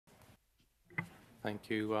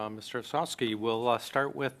Thank you, Mr. Osowski. We'll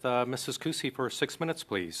start with Mrs. Kusi for 6 minutes,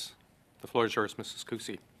 please. The floor is yours, Mrs.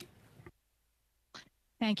 Kusi.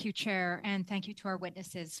 Thank you, Chair, and thank you to our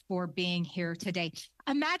witnesses for being here today.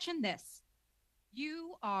 Imagine this.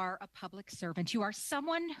 You are a public servant. You are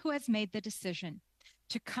someone who has made the decision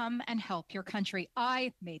to come and help your country.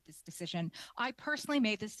 I made this decision. I personally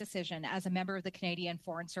made this decision as a member of the Canadian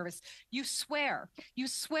Foreign Service. You swear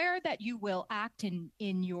that you will act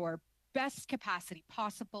in your best capacity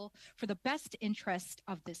possible for the best interest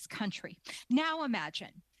of this country. Now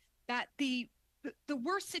imagine that the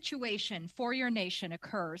worst situation for your nation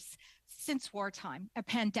occurs since wartime, a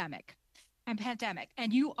pandemic,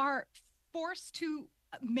 and you are forced to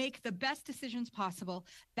make the best decisions possible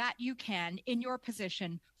that you can in your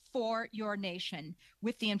position for your nation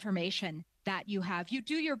with the information that you have. You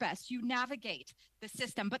do your best, you navigate the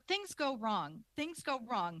system, but things go wrong.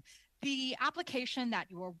 The application that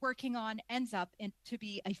you are working on ends up to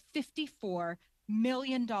be a $54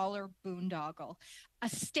 million boondoggle, a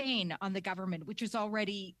stain on the government, which is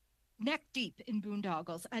already neck deep in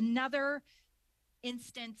boondoggles. Another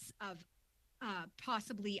instance of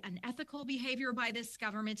possibly unethical behavior by this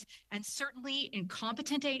government, and certainly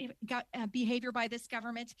incompetent behavior by this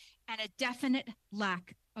government, and a definite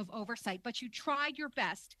lack of oversight. But you tried your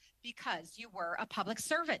best because you were a public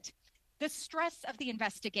servant. The stress of the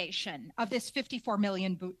investigation of this $54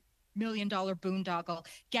 million boondoggle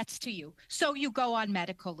gets to you. So you go on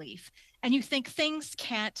medical leave and you think things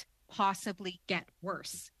can't possibly get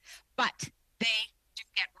worse. But they do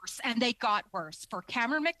get worse, and they got worse for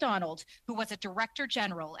Cameron McDonald, who was a director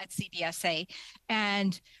general at CBSA,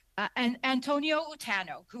 and Antonio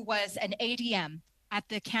Utano, who was an ADM at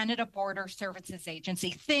the Canada Border Services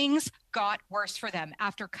Agency. Things got worse for them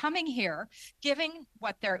after coming here, giving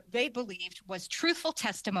what they believed was truthful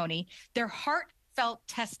testimony, their heartfelt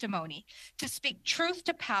testimony, to speak truth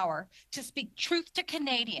to power, to speak truth to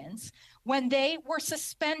Canadians, when they were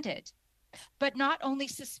suspended, but not only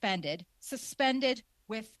suspended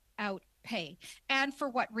without pay. And for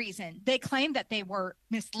what reason? They claim that they were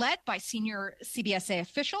misled by senior CBSA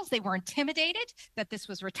officials. They were intimidated, that this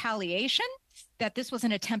was retaliation, that this was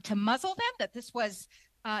an attempt to muzzle them, that this was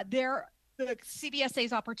the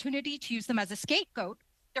CBSA's opportunity to use them as a scapegoat.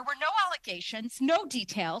 There were no allegations, no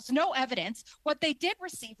details, no evidence. What they did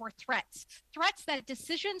receive were threats that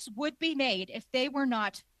decisions would be made if they were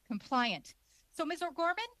not compliant. So, Ms.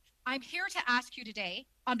 O'Gorman, I'm here to ask you today,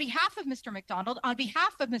 on behalf of Mr. McDonald, on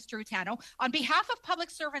behalf of Mr. Utano, on behalf of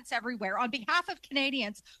public servants everywhere, on behalf of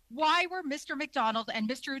Canadians, why were Mr. McDonald and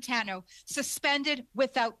Mr. Utano suspended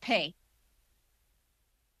without pay?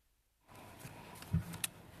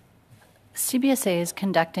 CBSA is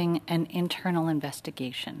conducting an internal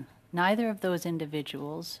investigation. Neither of those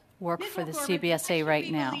individuals work for the CBSA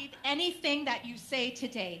right now. Believe anything that you say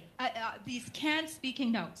today, these canned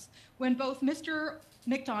speaking notes, when both Mr.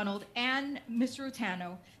 McDonald and Mr.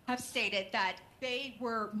 Utano have stated that they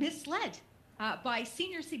were misled by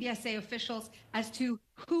senior CBSA officials as to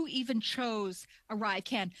who even chose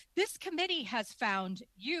ArriveCAN. This committee has found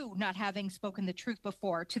you not having spoken the truth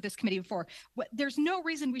before to this committee before. There's no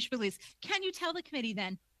reason we should believe this. Can you tell the committee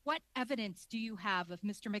then, what evidence do you have of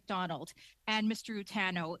Mr. McDonald and Mr.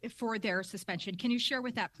 Utano for their suspension? Can you share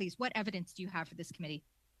with that, please? What evidence do you have for this committee?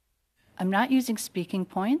 I'm not using speaking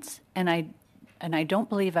points, and I don't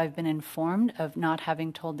believe I've been informed of not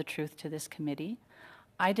having told the truth to this committee.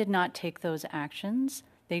 I did not take those actions.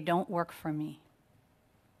 They don't work for me.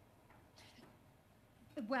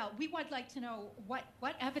 Well, we would like to know what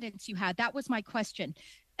evidence you had. That was my question.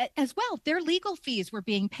 As well, their legal fees were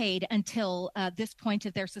being paid until this point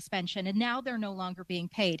of their suspension, and now they're no longer being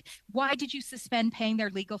paid. Why did you suspend paying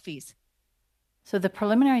their legal fees? So the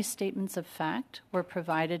preliminary statements of fact were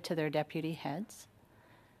provided to their deputy heads,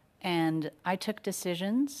 and I took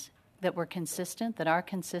decisions that are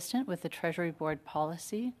consistent with the Treasury Board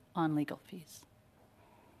policy on legal fees.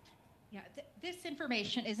 Yeah, this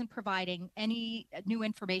information isn't providing any new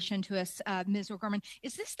information to us, Ms. O'Gorman.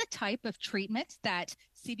 Is this the type of treatment that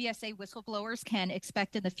CBSA whistleblowers can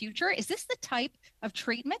expect in the future? Is this the type of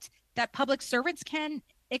treatment that public servants can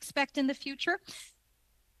expect in the future?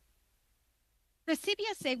 The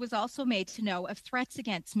CBSA was also made to know of threats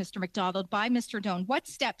against Mr. McDonald by Mr. Doan. What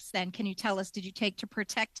steps, then, can you tell us, did you take to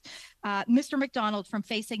protect Mr. McDonald from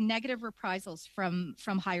facing negative reprisals from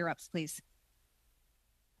higher-ups, please?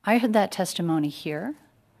 I heard that testimony here.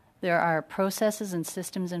 There are processes and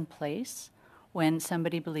systems in place when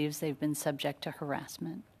somebody believes they've been subject to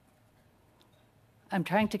harassment. I'm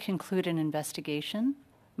trying to conclude an investigation.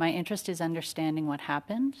 My interest is understanding what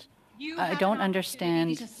happened. You I have don't an opportunity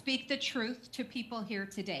understand. to speak the truth to people here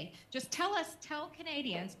today. Just tell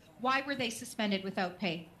Canadians, why were they suspended without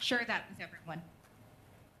pay? Share that with everyone.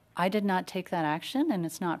 I did not take that action, and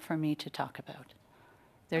it's not for me to talk about.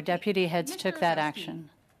 Their Okay. deputy heads Mr. took that Osowski, action.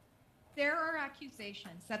 There are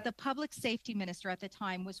accusations that the public safety minister at the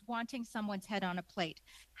time was wanting someone's head on a plate.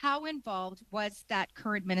 How involved was that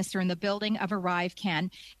current minister in the building of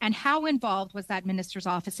ArriveCAN? And how involved was that minister's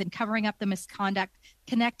office in covering up the misconduct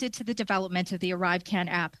connected to the development of the ArriveCAN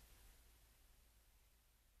app?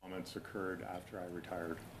 Comments occurred after I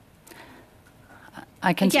retired.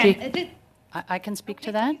 I can Again, speak. I can speak okay,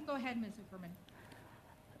 to that. Please go ahead, Ms. Uberman.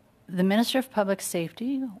 The Minister of Public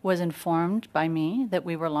Safety was informed by me that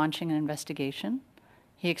we were launching an investigation.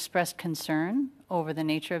 He expressed concern over the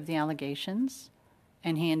nature of the allegations,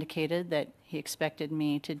 and he indicated that he expected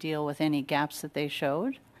me to deal with any gaps that they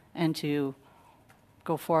showed and to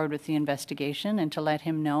go forward with the investigation and to let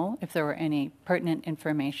him know if there were any pertinent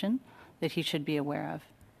information that he should be aware of.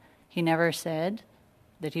 He never said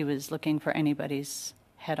that he was looking for anybody's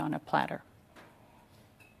head on a platter.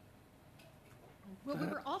 Well, we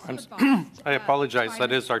were also advised, I apologize.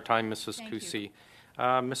 That by- is our time, Mrs. Thank you.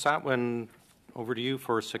 Kusi. Ms. Atwin, over to you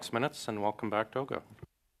for 6 minutes, and welcome back, Togo.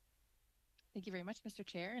 Thank you very much, Mr.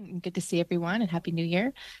 Chair, and good to see everyone, and Happy New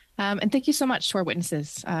Year. And thank you so much to our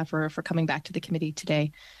witnesses for coming back to the committee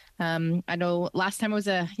today. I know last time was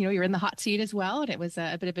you're in the hot seat as well, and it was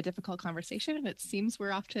a bit of a difficult conversation, and it seems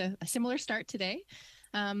we're off to a similar start today.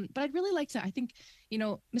 But I'd really like to, I think,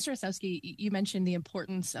 Mr. Osowski, you mentioned the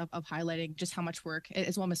importance of highlighting just how much work,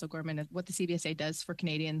 as well, Ms. O'Gorman, what the CBSA does for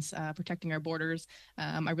Canadians, protecting our borders.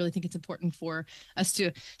 I really think it's important for us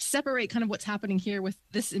to separate kind of what's happening here with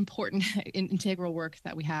this important integral work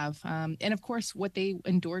that we have. And of course, what they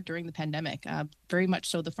endured during the pandemic, very much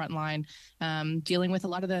so the front line, dealing with a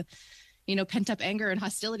lot of the pent-up anger and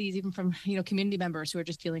hostilities, even from, community members who are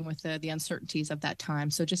just dealing with the uncertainties of that time.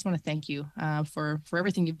 So just want to thank you for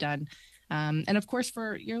everything you've done. And of course,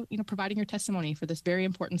 for providing your testimony for this very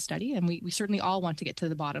important study. And we certainly all want to get to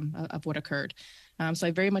the bottom of what occurred. So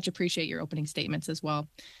I very much appreciate your opening statements as well.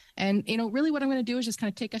 And, really what I'm going to do is just kind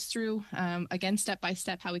of take us through, again, step by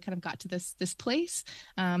step, how we kind of got to this place.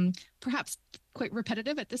 Perhaps quite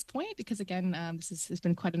repetitive at this point, because again, this has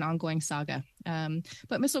been quite an ongoing saga.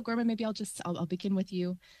 But Ms. O'Gorman, maybe I'll begin with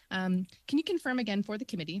you. Can you confirm again for the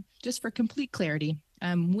committee, just for complete clarity,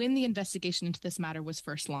 when the investigation into this matter was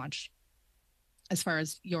first launched, as far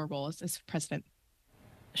as your role as president?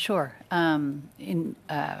 Sure.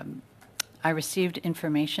 I received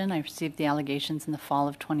information. I received the allegations in the fall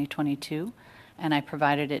of 2022, and I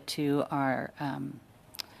provided it to our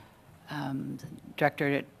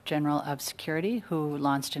Director General of Security, who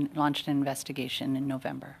launched an investigation in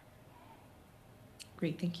November.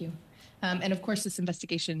 Great, thank you. And of course, this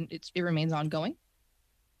investigation, it remains ongoing.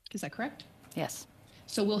 Is that correct? Yes.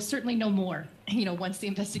 So we'll certainly know more, once the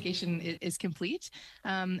investigation is complete.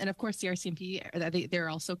 And of course, the RCMP, they're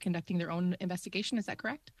also conducting their own investigation. Is that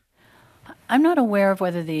correct? I'm not aware of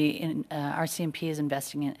whether the RCMP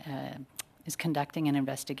is conducting an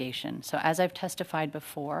investigation. So as I've testified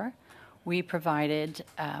before, we provided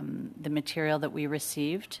the material that we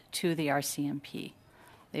received to the RCMP.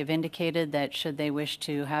 They've indicated that should they wish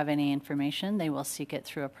to have any information, they will seek it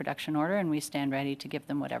through a production order, and we stand ready to give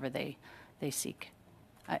them whatever they seek.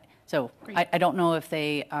 I don't know if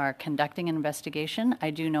they are conducting an investigation.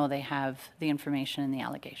 I do know they have the information and the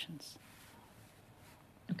allegations.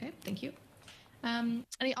 Okay, thank you. And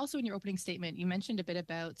also in your opening statement, you mentioned a bit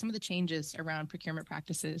about some of the changes around procurement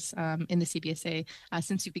practices in the CBSA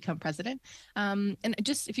since you've become president. And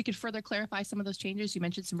just if you could further clarify some of those changes, you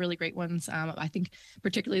mentioned some really great ones. I think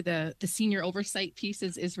particularly the senior oversight piece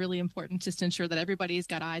is really important, just to ensure that everybody's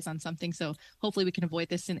got eyes on something. So hopefully we can avoid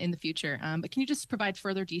this in the future. But can you just provide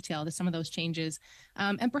further detail to some of those changes?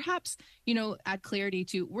 And perhaps, add clarity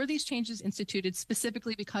to, were these changes instituted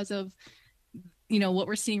specifically because of what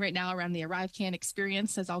we're seeing right now around the ArriveCAN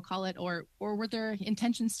experience, as I'll call it, or were there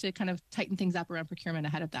intentions to kind of tighten things up around procurement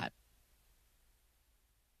ahead of that?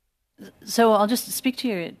 So I'll just speak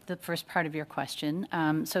to the first part of your question.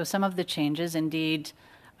 So some of the changes, indeed,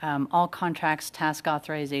 all contracts, task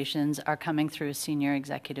authorizations are coming through a senior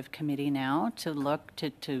executive committee now to look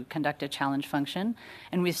to conduct a challenge function.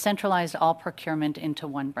 And we've centralized all procurement into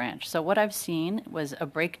one branch. So what I've seen was a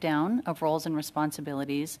breakdown of roles and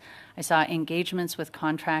responsibilities. I saw engagements with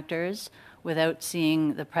contractors without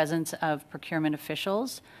seeing the presence of procurement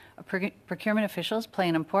officials. Procurement officials play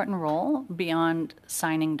an important role beyond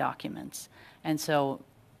signing documents. And so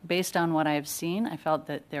based on what I've seen, I felt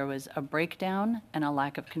that there was a breakdown and a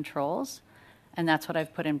lack of controls, and that's what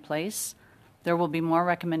I've put in place. There will be more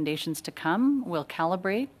recommendations to come. We'll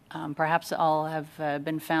calibrate. Perhaps all have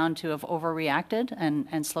been found to have overreacted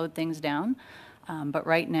and slowed things down. But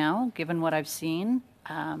right now, given what I've seen,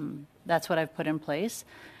 that's what I've put in place.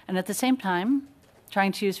 And at the same time,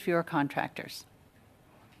 trying to use fewer contractors.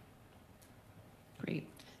 Great.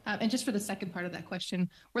 And just for the second part of that question,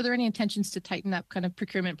 were there any intentions to tighten up kind of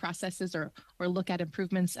procurement processes or look at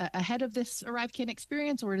improvements ahead of this ArriveCAN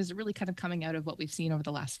experience, or is it really kind of coming out of what we've seen over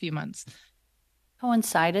the last few months?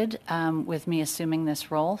 Coincided with me assuming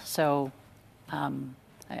this role, so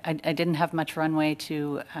I didn't have much runway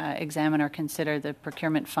to examine or consider the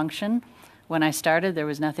procurement function. When I started, there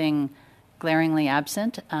was nothing glaringly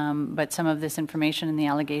absent, but some of this information and the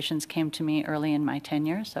allegations came to me early in my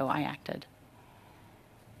tenure, so I acted.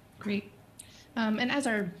 Great. And as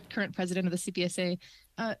our current president of the CBSA,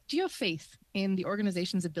 do you have faith in the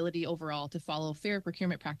organization's ability overall to follow fair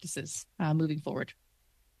procurement practices moving forward?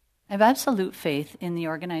 I have absolute faith in the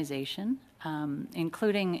organization,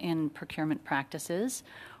 including in procurement practices.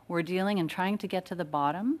 We're dealing and trying to get to the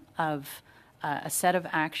bottom of a set of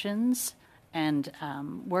actions and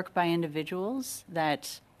work by individuals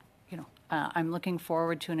that, I'm looking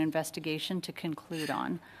forward to an investigation to conclude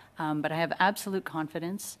on. But I have absolute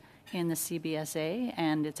confidence in the CBSA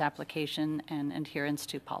and its application and adherence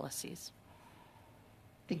to policies.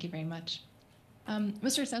 Thank you very much.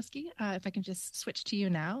 Mr. Osowski, if I can just switch to you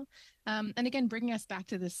now. And again, bringing us back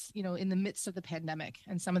to this, in the midst of the pandemic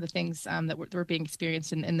and some of the things that were being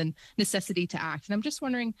experienced and the necessity to act. And I'm just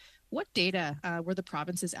wondering, what data were the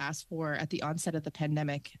provinces asked for at the onset of the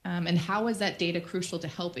pandemic? And how is that data crucial to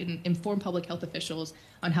help inform public health officials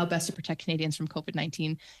on how best to protect Canadians from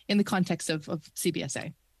COVID-19 in the context of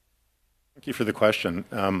CBSA? Thank you for the question.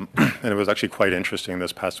 And it was actually quite interesting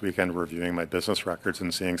this past weekend reviewing my business records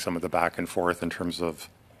and seeing some of the back and forth in terms of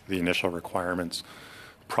the initial requirements.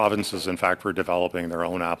 Provinces, in fact, were developing their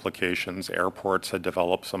own applications. Airports had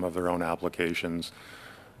developed some of their own applications.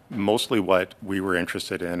 Mostly what we were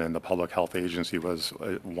interested in and the Public Health Agency was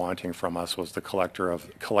wanting from us was the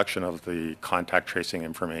collection of the contact tracing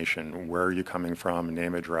information. Where are you coming from?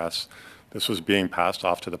 Name, address. This was being passed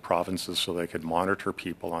off to the provinces so they could monitor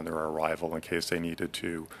people on their arrival in case they needed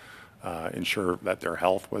to ensure that their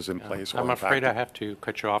health was in place. I'm afraid I have to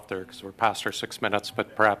cut you off there because we're past our 6 minutes,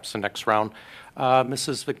 but perhaps the next round.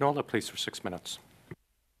 Mrs. Vignola, please, for 6 minutes.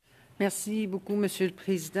 Merci beaucoup, Monsieur le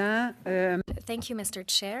Président. Thank you, Mr.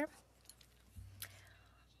 Chair.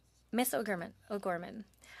 Ms. O'Gorman,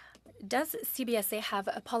 does CBSA have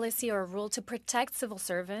a policy or a rule to protect civil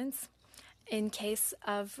servants in case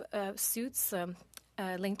of suits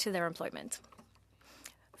linked to their employment?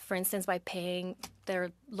 For instance, by paying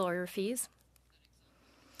their lawyer fees?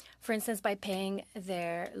 For instance, by paying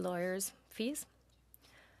their lawyers' fees?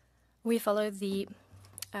 We follow the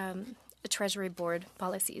Treasury Board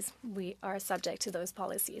policies. We are subject to those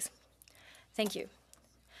policies. Thank you.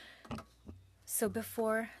 So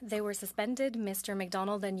before they were suspended, Mr.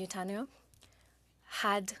 MacDonald and Utano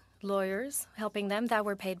had lawyers helping them that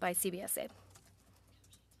were paid by CBSA.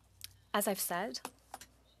 As I've said,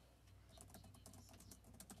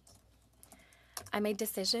 I made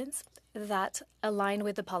decisions that align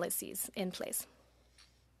with the policies in place.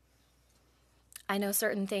 I know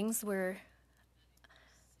certain things were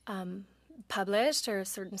published or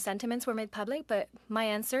certain sentiments were made public, but my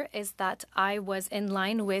answer is that I was in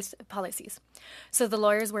line with policies. So the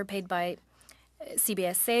lawyers were paid by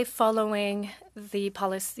CBSA following the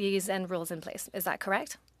policies and rules in place. Is that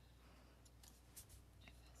correct?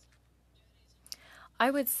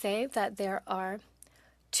 I would say that there are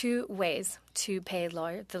two ways to pay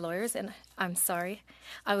the lawyers, and I'm sorry,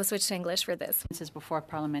 I will switch to English for this. This is before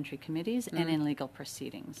parliamentary committees and in legal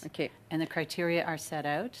proceedings. Okay. And the criteria are set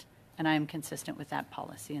out, and I am consistent with that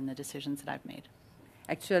policy and the decisions that I've made.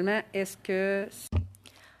 Actuellement, est-ce que...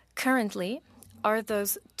 Currently, are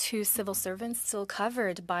those two civil servants still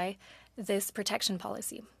covered by this protection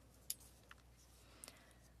policy?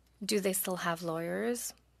 Do they still have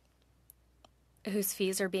lawyers whose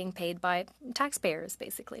fees are being paid by taxpayers,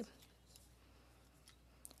 basically?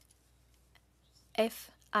 If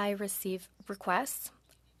I receive requests,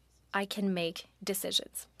 I can make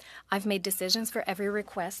decisions. I've made decisions for every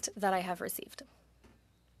request that I have received.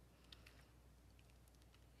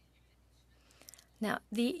 Now,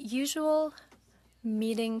 the usual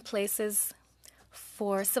meeting places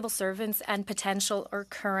for civil servants and potential or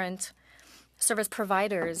current service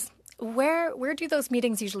providers, where do those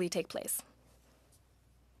meetings usually take place?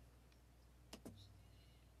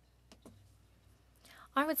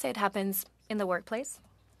 I would say it happens in the workplace.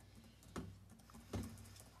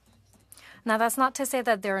 Now, that's not to say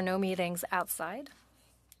that there are no meetings outside.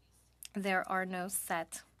 there are no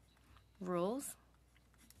set rules.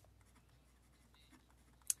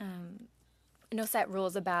 No set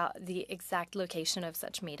rules about the exact location of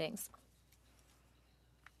such meetings.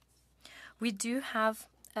 We do have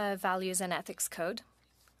a values and ethics code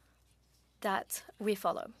that we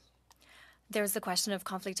follow. There's the question of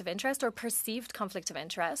conflict of interest or perceived conflict of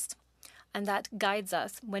interest, and that guides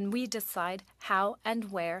us when we decide how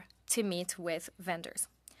and where to meet with vendors.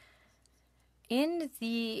 In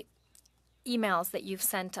the emails that you've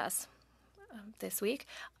sent us this week,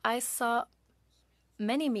 I saw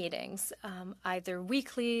many meetings, either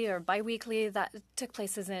weekly or bi-weekly, that took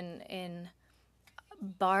places in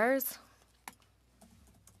bars,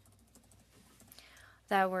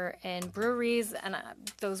 that were in breweries, and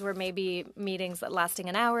those were maybe meetings lasting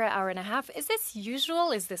an hour, hour and a half. Is this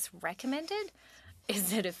usual? Is this recommended?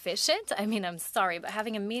 Is it efficient? I mean, I'm sorry, but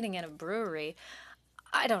having a meeting in a brewery,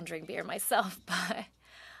 I don't drink beer myself, but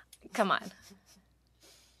come on.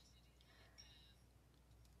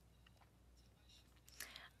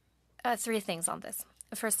 Three things on this.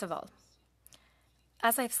 First of all,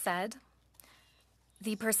 as I've said,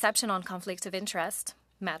 the perception on conflict of interest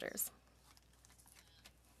matters.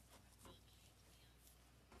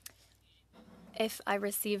 If I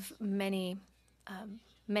receive many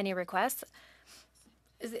requests,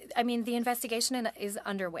 I mean, the investigation is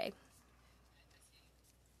underway.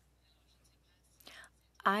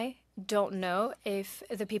 I don't know if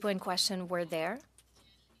the people in question were there,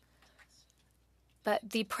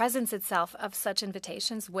 but the presence itself of such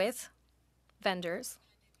invitations with vendors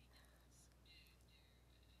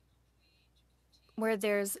where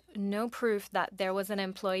there's no proof that there was an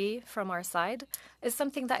employee from our side is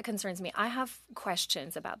something that concerns me. I have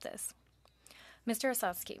questions about this. Mr.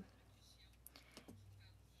 Osowski,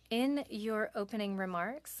 in your opening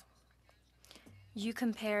remarks, you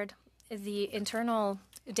compared the internal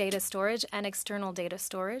data storage and external data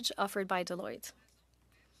storage offered by Deloitte.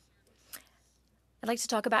 I'd like to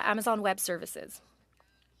talk about Amazon Web Services.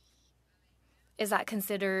 Is that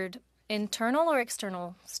considered internal or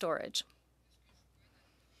external storage?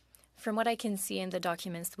 From what I can see in the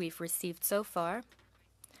documents we've received so far,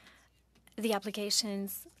 the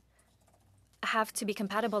applications have to be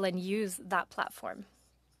compatible and use that platform.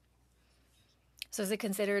 So is it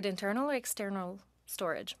considered internal or external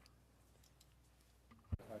storage?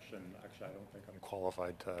 Actually, I don't think I'm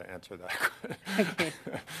qualified to answer that.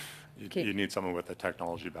 Okay. You need someone with a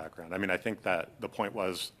technology background. I mean, I think that the point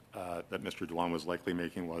was that Mr. Dwan was likely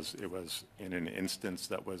making was it was in an instance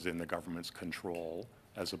that was in the government's control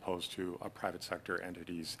as opposed to a private sector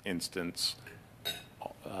entity's instance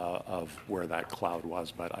of where that cloud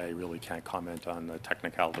was. But I really can't comment on the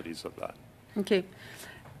technicalities of that. Okay.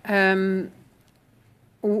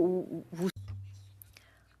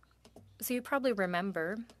 So you probably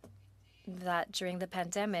remember that during the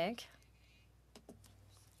pandemic,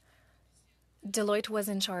 Deloitte was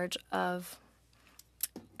in charge of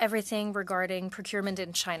everything regarding procurement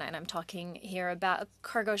in China. And I'm talking here about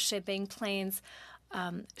cargo shipping, planes,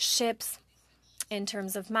 ships, in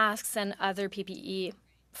terms of masks and other PPE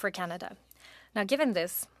for Canada. Now, given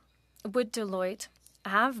this, would Deloitte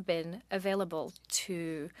have been available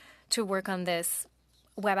to work on this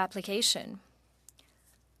web application?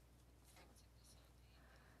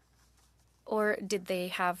 Or did they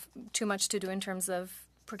have too much to do in terms of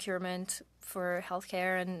procurement for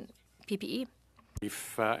healthcare and PPE?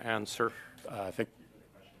 Brief answer. I think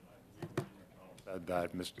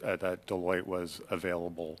that Deloitte was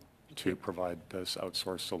available to provide this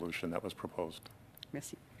outsourced solution that was proposed.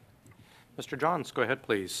 Merci. Mr. Johns, go ahead,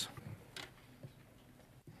 please.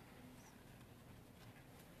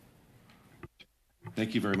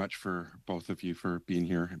 Thank you very much for both of you for being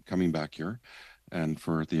here and coming back here, and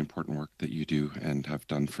for the important work that you do and have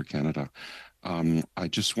done for Canada. I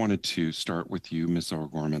just wanted to start with you, Ms.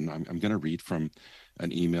 O'Gorman. I'm going to read from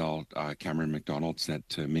an email Cameron McDonald sent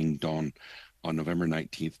to Ming Don on November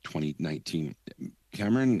 19th, 2019.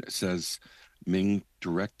 Cameron says Ming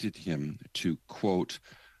directed him to, quote,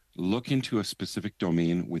 look into a specific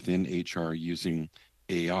domain within HR using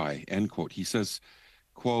AI, end quote. He says,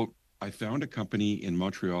 quote, I found a company in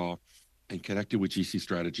Montreal and connected with GC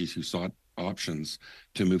Strategies who sought options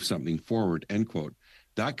to move something forward, end quote.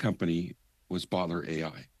 That company was Bottler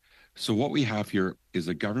AI. So what we have here is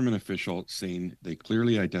a government official saying they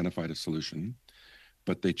clearly identified a solution,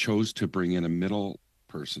 but they chose to bring in a middle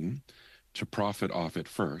person to profit off it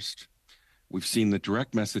first. We've seen the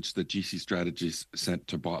direct message that GC Strategies sent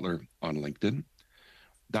to Bottler on LinkedIn.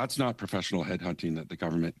 That's not professional headhunting that the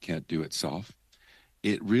government can't do itself.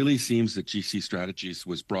 It really seems that GC Strategies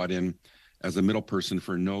was brought in as a middle person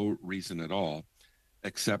for no reason at all,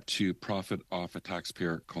 except to profit off a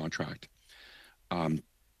taxpayer contract, a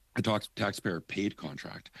taxpayer paid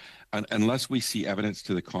contract. And unless we see evidence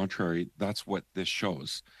to the contrary, that's what this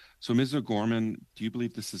shows. So, Ms. O'Gorman, do you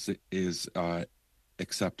believe this is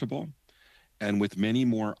acceptable? And with many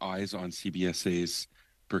more eyes on CBSA's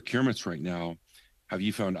procurements right now, have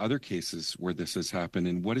you found other cases where this has happened?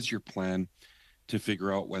 And what is your plan to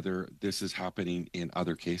figure out whether this is happening in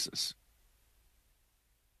other cases?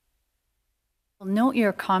 Well, note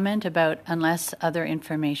your comment about unless other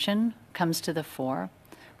information comes to the fore.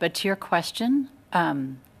 But to your question,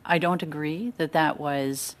 I don't agree that that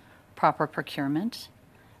was proper procurement.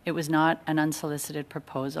 It was not an unsolicited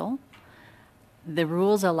proposal. The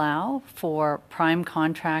rules allow for prime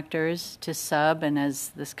contractors to sub, and as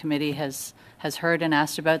this committee has heard and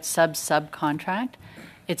asked about, subcontract.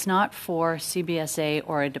 It's not for CBSA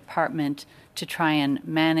or a department to try and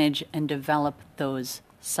manage and develop those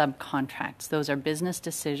subcontracts. Those are business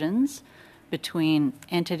decisions between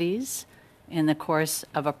entities in the course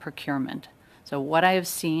of a procurement. So what I have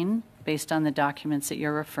seen, based on the documents that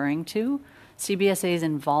you're referring to, CBSA's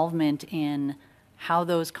involvement in how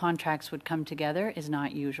those contracts would come together is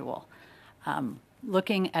not usual.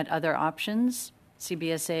 Looking at other options,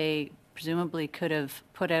 CBSA presumably could have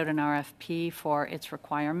put out an RFP for its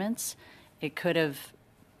requirements. It could have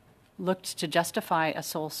looked to justify a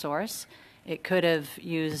sole source. It could have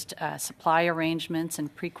used supply arrangements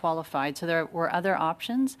and pre-qualified. So there were other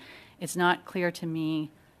options. It's not clear to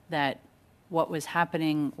me that what was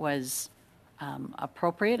happening was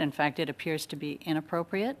appropriate. In fact, it appears to be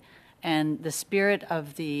inappropriate. And the spirit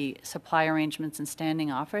of the supply arrangements and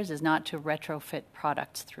standing offers is not to retrofit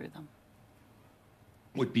products through them.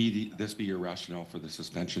 Would this be your rationale for the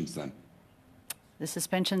suspensions then? The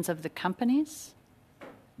suspensions of the companies?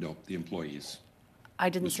 No, the employees. I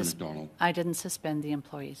didn't Mr. McDonald. I didn't suspend the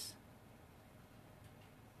employees.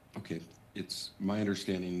 Okay. It's my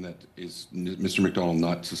understanding that is Mr. McDonald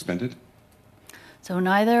not suspended? So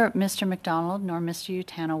neither Mr. McDonald nor Mr.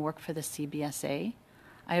 Utano work for the CBSA.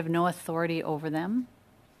 I have no authority over them.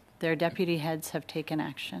 Their deputy heads have taken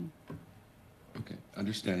action. Okay.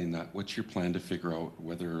 Understanding that, what's your plan to figure out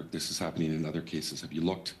whether this is happening in other cases? Have you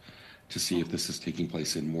looked to see if this is taking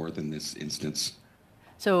place in more than this instance?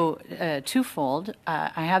 So twofold.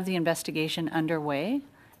 I have the investigation underway,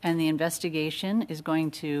 and the investigation is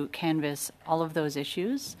going to canvass all of those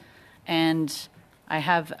issues. And I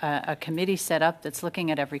have a committee set up that's looking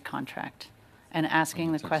at every contract and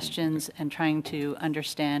asking the questions and trying to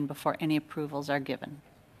understand before any approvals are given.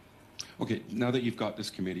 Okay, now that you've got this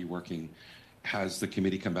committee working, has the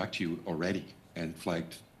committee come back to you already and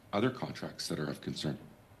flagged other contracts that are of concern?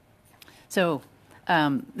 So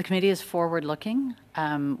the committee is forward-looking.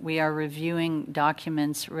 We are reviewing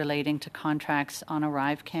documents relating to contracts on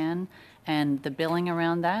ArriveCAN and the billing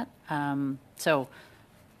around that. To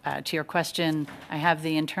your question, I have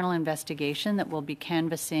the internal investigation that will be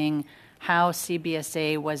canvassing how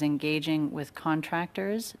CBSA was engaging with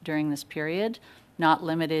contractors during this period, not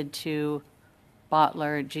limited to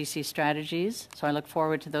Bottler GC strategies. So I look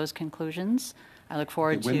forward to those conclusions. I look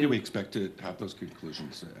forward to... When do we expect to have those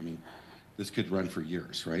conclusions? I mean, this could run for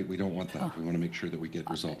years, right? We don't want that. We want to make sure that we get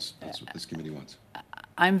results. That's what this committee wants.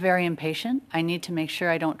 I'm very impatient. I need to make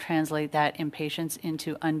sure I don't translate that impatience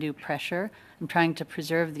into undue pressure. I'm trying to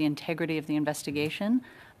preserve the integrity of the investigation.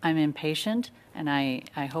 I'm impatient, and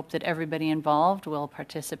I hope that everybody involved will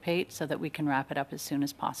participate so that we can wrap it up as soon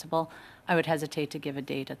as possible. I would hesitate to give a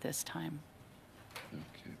date at this time.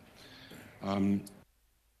 Okay.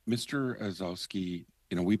 Mr. Azowski,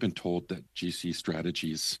 we've been told that GC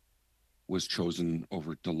Strategies was chosen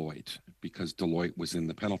over Deloitte because Deloitte was in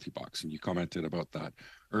the penalty box, and you commented about that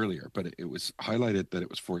earlier, but it was highlighted that it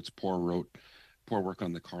was for its poor work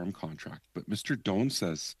on the CARM contract. But Mr. Doan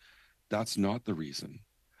says that's not the reason.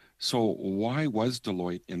 So why was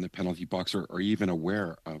Deloitte in the penalty box, or are you even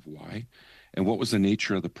aware of why? And what was the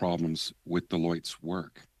nature of the problems with Deloitte's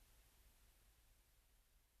work?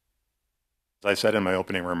 As I said in my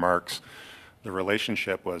opening remarks, the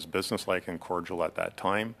relationship was businesslike and cordial at that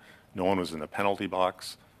time. No one was in the penalty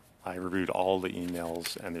box. I reviewed all the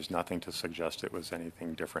emails, and there's nothing to suggest it was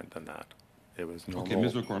anything different than that. It was normal. Okay,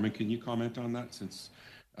 Ms. O'Gorman, can you comment on that since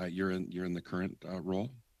you're in the current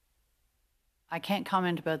role? I can't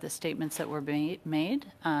comment about the statements that were made,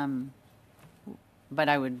 but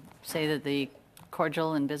I would say that the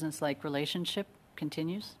cordial and business-like relationship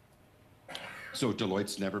continues. So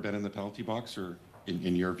Deloitte's never been in the penalty box, or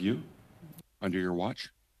in your view, under your watch?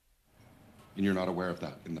 And you're not aware of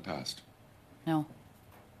that in the past? No.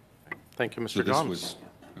 Thank you, Mr. So Johns.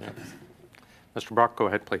 Okay. Mr. Brock, go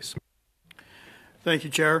ahead, please. Thank you,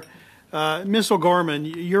 Chair. Ms. O'Gorman,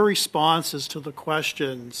 your responses to the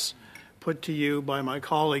questions put to you by my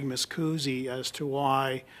colleague, Ms. Kuzi, as to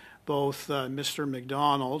why both Mr.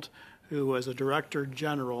 McDonald, who was a Director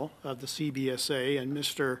General of the CBSA, and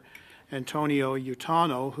Mr. Antonio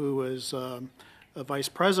Utano, who was a Vice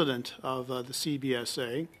President of the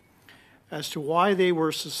CBSA, as to why they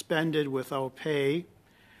were suspended without pay.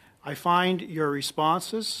 I find your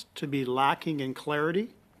responses to be lacking in clarity.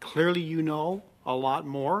 Clearly you know a lot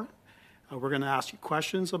more. We're going to ask you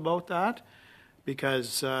questions about that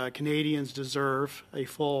because Canadians deserve a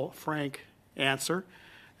full, frank answer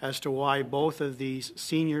as to why both of these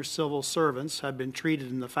senior civil servants have been treated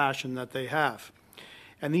in the fashion that they have.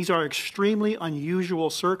 And these are extremely unusual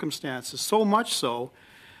circumstances, so much so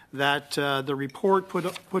that the report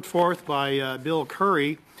put forth by Bill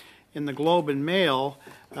Curry in the Globe and Mail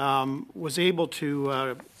was able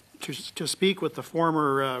to speak with the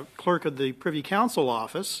former clerk of the Privy Council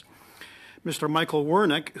office, Mr. Michael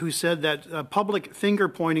Wernick, who said that public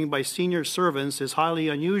finger-pointing by senior servants is highly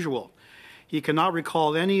unusual. He cannot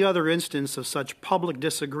recall any other instance of such public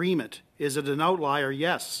disagreement. Is it an outlier?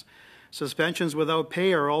 Yes. Suspensions without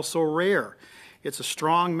pay are also rare. It's a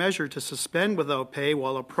strong measure to suspend without pay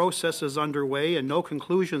while a process is underway and no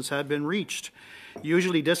conclusions have been reached.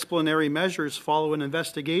 Usually disciplinary measures follow an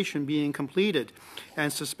investigation being completed,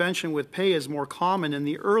 and suspension with pay is more common in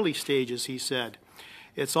the early stages, he said.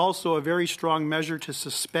 It's also a very strong measure to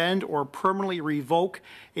suspend or permanently revoke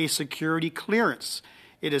a security clearance.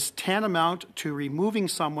 It is tantamount to removing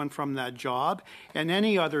someone from that job and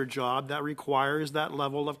any other job that requires that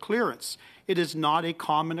level of clearance. It is not a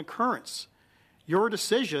common occurrence. Your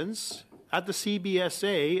decisions at the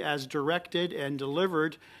CBSA, as directed and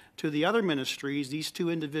delivered to the other ministries these two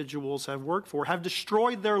individuals have worked for, have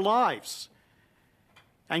destroyed their lives.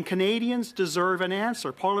 And Canadians deserve an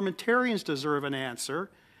answer. Parliamentarians deserve an answer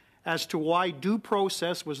as to why due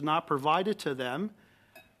process was not provided to them,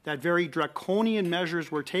 that very draconian measures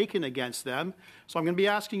were taken against them. So I'm going to be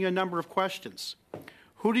asking you a number of questions.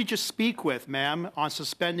 Who did you speak with, ma'am, on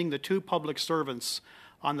suspending the two public servants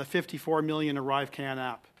on the 54 million ArriveCAN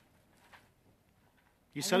app?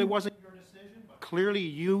 You said it wasn't your decision, but clearly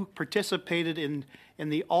you participated in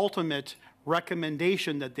the ultimate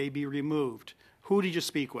recommendation that they be removed. Who did you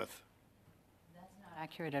speak with? That's not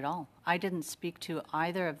accurate at all. I didn't speak to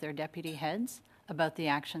either of their deputy heads about the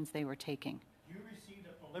actions they were taking. You received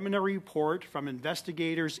a preliminary report from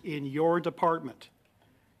investigators in your department.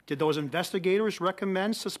 Did those investigators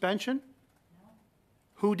recommend suspension? No.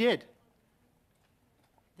 Who did?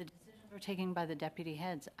 The decisions were taken by the deputy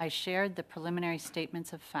heads. I shared the preliminary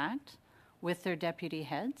statements of fact with their deputy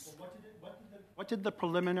heads. Well, what did the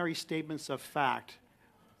preliminary statements of fact,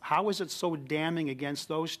 how is it so damning against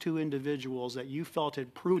those two individuals that you felt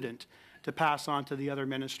it prudent to pass on to the other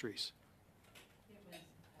ministries?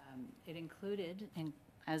 It included,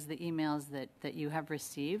 as the emails that you have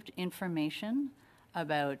received, information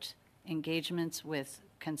about engagements with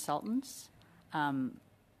consultants, a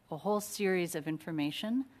whole series of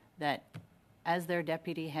information that, as their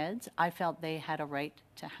deputy heads, I felt they had a right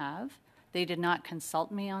to have. They did not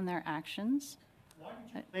consult me on their actions. Why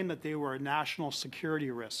did you claim that they were a national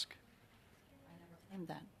security risk? I never claimed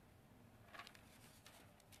that.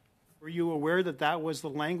 Were you aware that that was the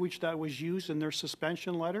language that was used in their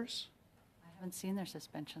suspension letters? I haven't seen their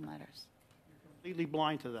suspension letters. You're completely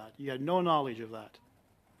blind to that. You had no knowledge of that.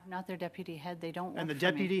 I'm not their deputy head. They don't work for me. And the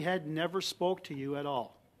deputy head never spoke to you at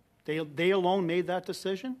all? They alone made that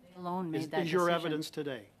decision? They alone made that decision. Is your evidence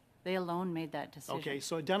today? They alone made that decision. Okay,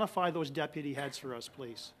 so identify those deputy heads for us,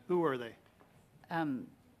 please. Who are they?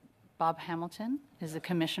 Bob Hamilton is the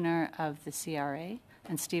commissioner of the CRA,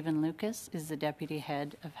 and Stephen Lucas is the deputy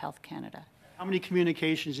head of Health Canada. How many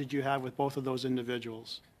communications did you have with both of those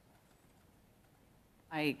individuals?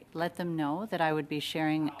 I let them know that I would be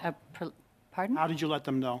sharing a... Pardon? How did you let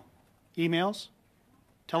them know? Emails?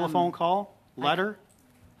 Telephone call? Letter?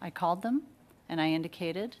 I called them, and I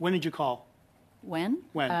indicated... When did you call? When?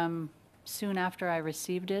 When? Soon after I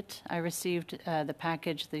received it. I received the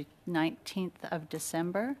package the 19th of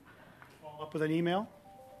December. Follow up with an email?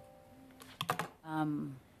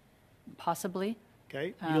 Possibly.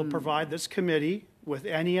 Okay. You'll provide this committee with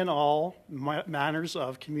any and all manners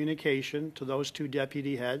of communication to those two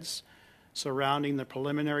deputy heads surrounding the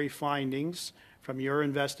preliminary findings from your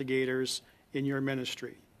investigators in your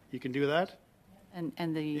ministry. You can do that?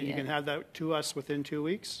 And the... You can have that to us within 2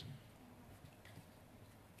 weeks?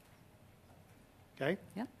 Okay?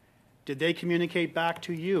 Yeah. Did they communicate back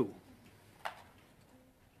to you?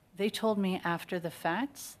 They told me after the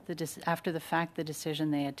facts, the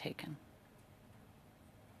decision they had taken.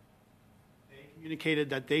 They Communicated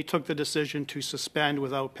that they took the decision to suspend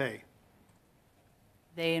without pay.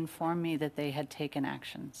 They informed me that they had taken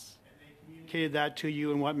actions. Communicated that to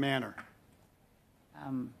you in what manner?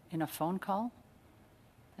 In a phone call,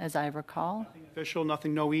 as I recall. Official,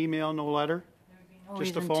 nothing, no email, no letter? No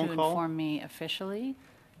Just a reason phone to call? inform me officially.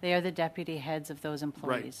 They are the deputy heads of those Right,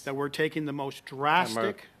 employees. that we're taking the most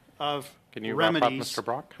drastic of Can you wrap up, remedies Mr.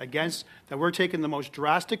 Brock? against, that we're taking the most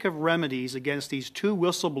drastic of remedies against these two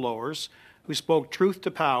whistleblowers who spoke truth to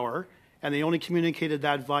power, and they only communicated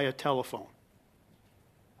that via telephone.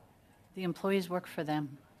 The employees work for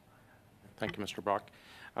them. Thank you, Mr. Brock.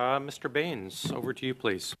 Mr. Baines, over to you,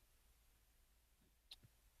 please.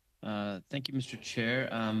 Thank you, Mr. Chair.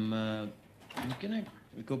 I'm going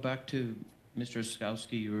to go back to Mr.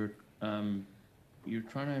 Oskowski. You're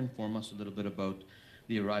trying to inform us a little bit about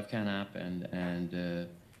the ArriveCAN app and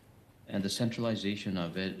the centralization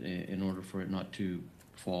of it in order for it not to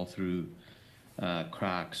fall through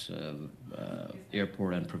cracks of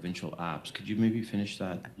airport and provincial apps. Could you maybe finish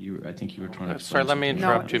that? I think you were trying to. Sorry, let me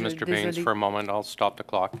interrupt you, Non, Mr. Baines, désolé. for a moment. I'll stop the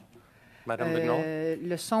clock. Madame Vignot?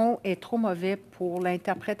 Le son est trop mauvais pour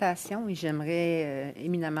l'interprétation et j'aimerais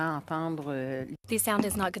éminemment entendre. The sound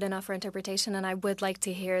is not good enough for interpretation, and I would like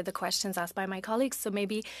to hear the questions asked by my colleagues. So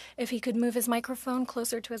maybe if he could move his microphone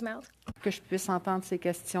closer to his mouth. Que je puisse entendre ces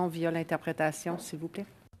questions via l'interprétation, s'il vous plaît.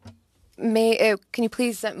 Can you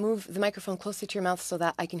please move the microphone closer to your mouth so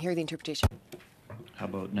that I can hear the interpretation? How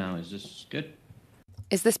about now? Is this good?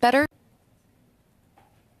 Is this better?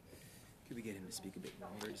 Could we get him to speak a bit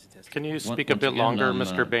longer? Can you speak Once a bit again, longer,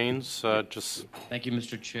 Mr. Baines? Just. Thank you,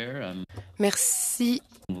 Mr. Chair. Merci.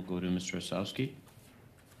 We'll go to Mr. Oskowski.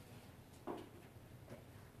 Are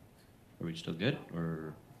we still good,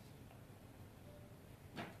 or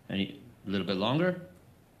a little bit longer?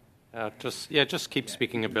 Just keep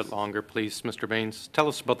speaking a bit longer, please, Mr. Baines. Tell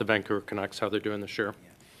us about the Vancouver Canucks, how they're doing this year.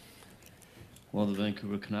 Well, the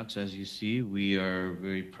Vancouver Canucks, as you see, we are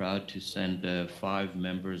very proud to send 5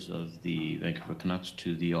 members of the Vancouver Canucks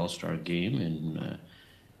to the All-Star game,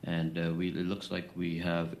 and it looks like we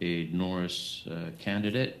have a Norris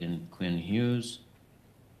candidate in Quinn Hughes,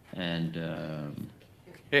 and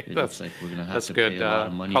it looks like we're going to have to pay a lot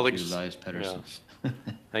of money to Elias Pettersson. Yeah.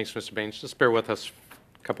 Thanks, Mr. Baines. Just bear with us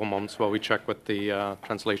a couple moments while we check with the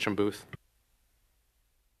translation booth.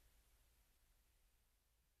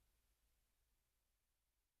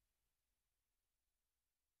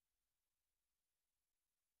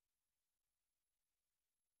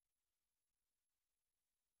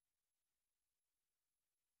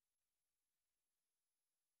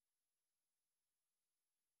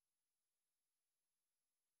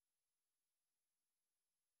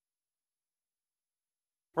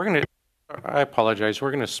 I apologize. We're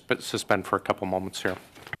going to suspend for a couple moments here.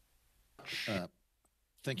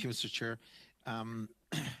 Thank you, Mr. Chair.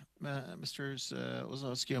 Mr.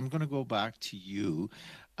 Ozowski, I'm going to go back to you.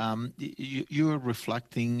 You are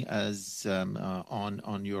reflecting as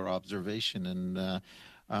on your observation and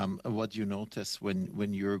what you notice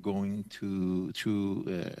when you're going through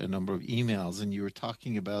a number of emails, and you were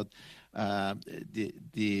talking about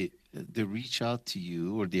the reach out to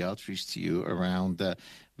you or the outreach to you around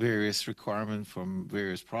various requirements from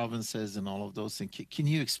various provinces and all of those things. Can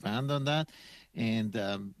you expand on that? And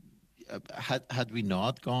had we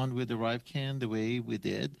not gone with ArriveCAN the way we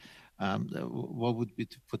did, what would be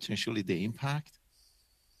potentially the impact?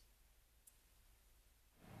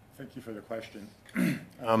 Thank you for the question.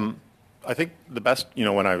 I think the best,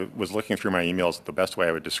 when I was looking through my emails, the best way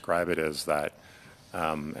I would describe it is that,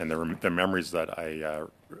 and the memories that I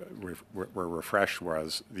were refreshed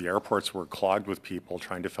was the airports were clogged with people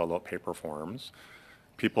trying to fill out paper forms.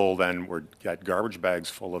 People then would get garbage bags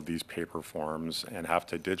full of these paper forms and have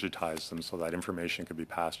to digitize them so that information could be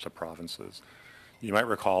passed to provinces. You might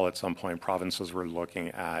recall at some point provinces were looking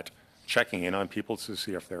at checking in on people to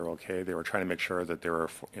see if they're okay. They were trying to make sure that they were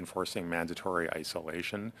enforcing mandatory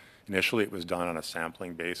isolation. Initially, it was done on a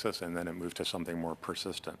sampling basis, and then it moved to something more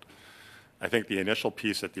persistent. I think the initial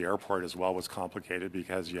piece at the airport as well was complicated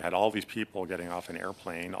because you had all these people getting off an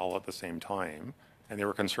airplane all at the same time, and they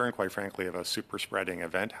were concerned, quite frankly, of a super spreading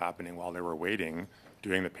event happening while they were waiting,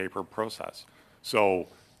 doing the paper process. So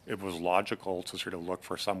it was logical to sort of look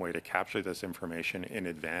for some way to capture this information in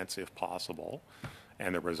advance if possible.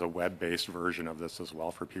 And there was a web-based version of this as well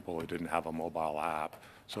for people who didn't have a mobile app,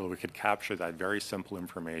 so that we could capture that very simple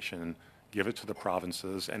information, give it to the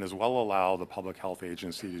provinces, and as well allow the public health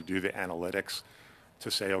agency to do the analytics to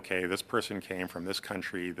say, okay, this person came from this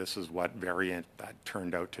country, this is what variant that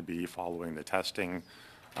turned out to be following the testing.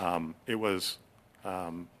 It was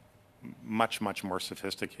much, much more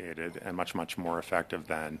sophisticated and much, much more effective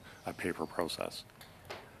than a paper process.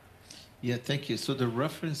 Yeah, thank you. So the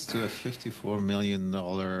reference to a $54 million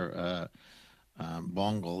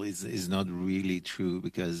bungle is not really true,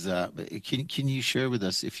 because can you share with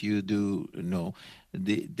us, if you do know,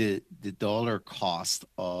 the dollar cost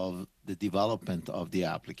of the development of the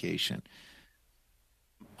application?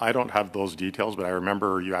 I don't have those details, but I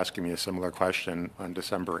remember you asking me a similar question on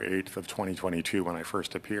December 8th of 2022 when I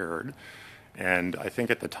first appeared. And I think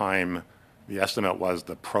at the time, the estimate was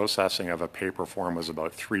the processing of a paper form was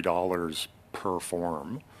about $3 per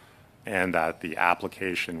form, and that the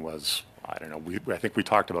application was, I don't know, I think we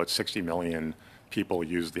talked about 60 million people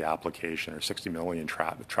used the application, or 60 million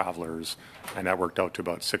travelers, and that worked out to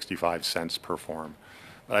about 65 cents per form.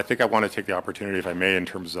 But I think I want to take the opportunity, if I may, in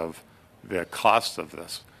terms of the costs of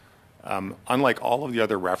this. Unlike all of the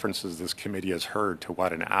other references this committee has heard to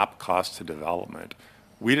what an app costs to development,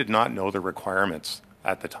 we did not know the requirements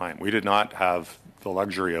at the time. We did not have the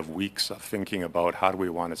luxury of weeks of thinking about how do we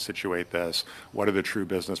want to situate this, what are the true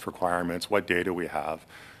business requirements, what data we have.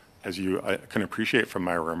 As you can appreciate from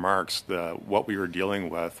my remarks, what we were dealing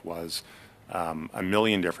with was a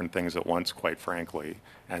million different things at once, quite frankly.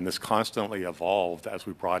 And this constantly evolved as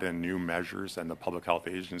we brought in new measures, and the Public Health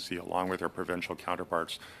Agency, along with our provincial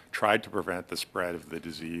counterparts, tried to prevent the spread of the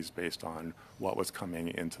disease based on what was coming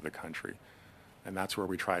into the country. And that's where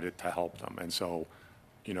we tried to help them. And so,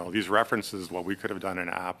 you know, these references, what we could have done an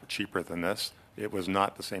app cheaper than this, it was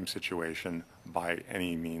not the same situation by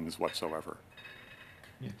any means whatsoever.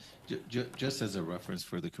 Yeah. Just as a reference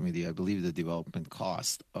for the committee, I believe the development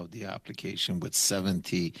cost of the application with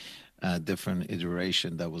 70 different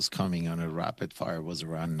iteration that was coming on a rapid fire was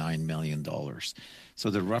around $9 million. So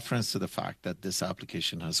the reference to the fact that this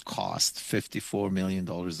application has cost $54 million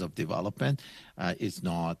of development is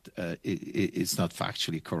not it's not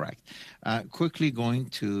factually correct. Quickly going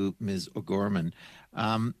to Ms. O'Gorman,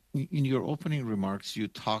 in your opening remarks, you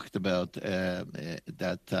talked about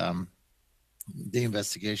that the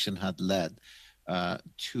investigation had led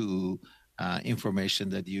to information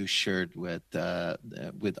that you shared with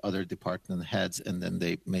other department heads, and then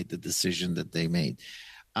they made the decision that they made.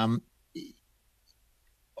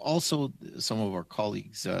 Also, some of our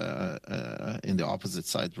colleagues in the opposite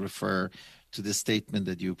side refer to the statement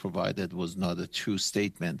that you provided was not a true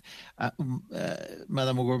statement.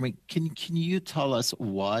 Madam O'Gorman, can you tell us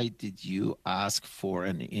why did you ask for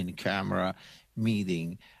an in-camera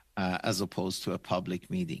meeting as opposed to a public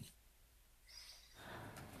meeting?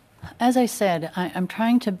 As I said, I'm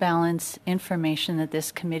trying to balance information that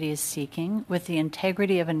this committee is seeking with the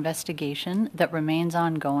integrity of investigation that remains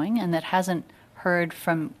ongoing and that hasn't heard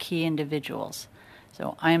from key individuals.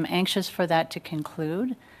 So I'm anxious for that to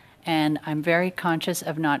conclude, and I'm very conscious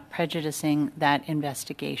of not prejudicing that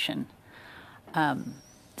investigation.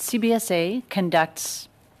 CBSA conducts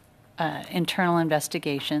internal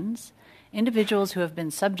investigations. Individuals who have been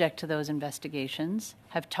subject to those investigations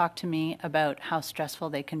have talked to me about how stressful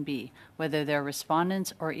they can be, whether they're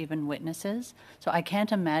respondents or even witnesses. So I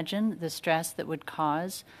can't imagine the stress that would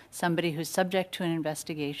cause somebody who's subject to an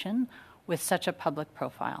investigation with such a public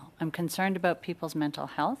profile. I'm concerned about people's mental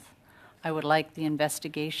health. I would like the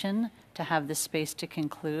investigation to have the space to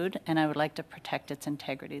conclude, and I would like to protect its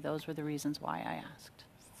integrity. Those were the reasons why I asked.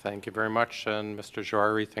 Thank you very much. And Mr.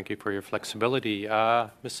 Jouari, thank you for your flexibility.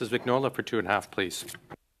 Mrs. Vignola for 2.5, please.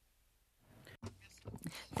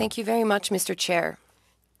 Thank you very much, Mr. Chair.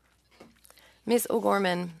 Ms.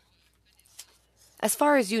 O'Gorman, as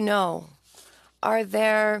far as you know, are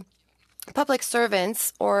there public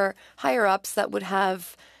servants or higher-ups that would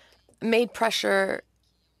have made pressure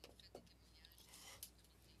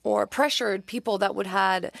or pressured people that would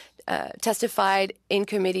have testified in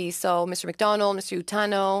committee? So Mr. McDonald, Mr.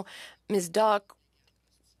 Utano, Ms. Duck,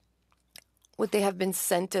 would they have been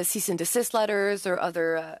sent cease and desist letters or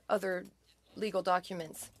other legal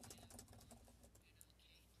documents?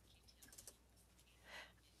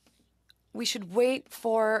 We should wait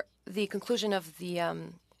for the conclusion of the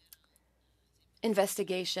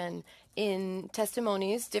investigation. In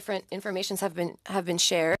testimonies, different informations have been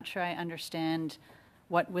shared. I'm not sure I understand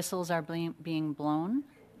what whistles are being blown.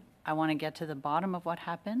 I want to get to the bottom of what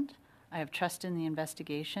happened. I have trust in the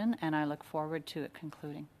investigation, and I look forward to it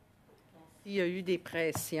concluding. S'il y a eu des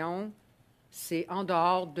pressions, c'est en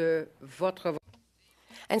dehors de votre.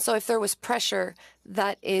 And so if there was pressure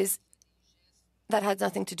that had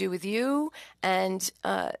nothing to do with you, and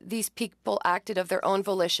these people acted of their own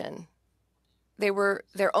volition. They were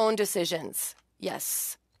their own decisions.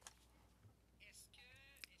 Yes.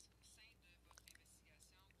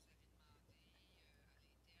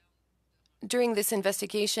 during this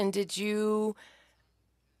investigation, did you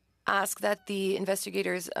ask that the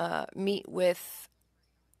investigators meet with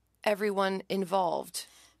everyone involved?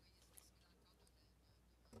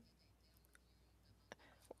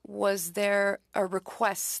 Was there a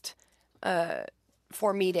request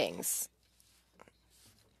for meetings?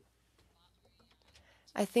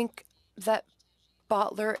 I think that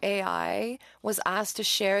Bottler AI was asked to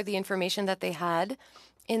share the information that they had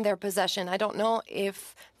in their possession. I don't know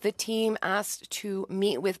if the team asked to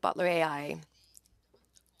meet with Bottler AI.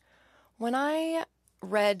 When I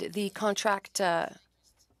read the contract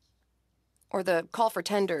or the call for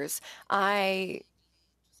tenders, I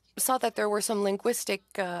saw that there were some linguistic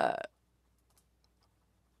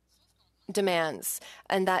demands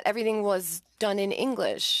and that everything was done in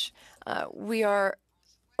English.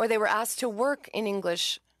 They were asked to work in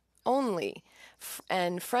English only.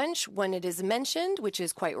 And French, when it is mentioned, which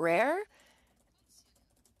is quite rare,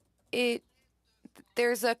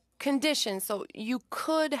 there's a condition. So you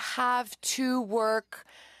could have to work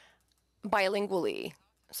bilingually.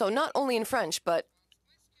 So not only in French, but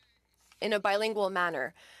in a bilingual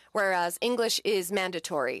manner, whereas English is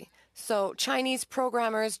mandatory. So Chinese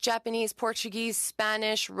programmers, Japanese, Portuguese,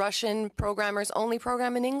 Spanish, Russian programmers only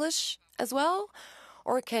program in English as well?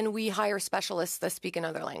 Or can we hire specialists that speak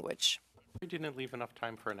another language? We didn't leave enough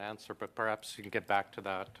time for an answer, but perhaps you can get back to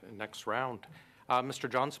that next round. Mr.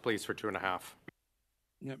 Johns, please, for 2.5.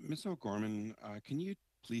 Yeah, Ms. O'Gorman, can you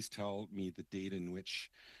please tell me the date in which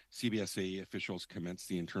CBSA officials commenced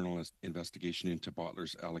the internal investigation into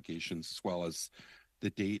Bottler's allegations, as well as the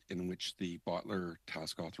date in which the Bottler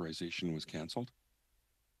task authorization was canceled?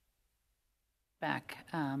 Back.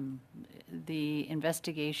 The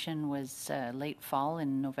investigation was late fall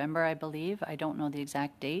in November, I believe. I don't know the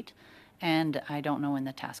exact date, and I don't know when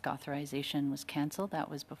the task authorization was canceled. That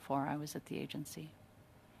was before I was at the agency.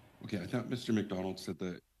 Okay, I thought Mr. McDonald said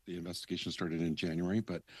that the investigation started in January,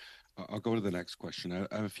 but I'll go to the next question.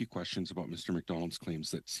 I have a few questions about Mr. McDonald's claims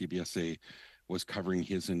that CBSA was covering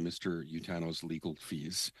his and Mr. Utano's legal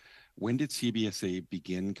fees. When did CBSA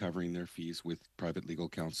begin covering their fees with private legal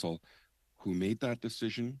counsel? Who made that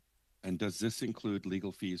decision? And does this include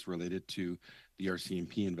legal fees related to the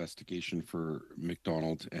RCMP investigation for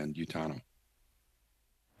McDonald and Utano?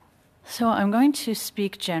 So I'm going to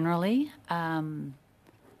speak generally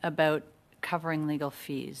about covering legal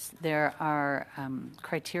fees. There are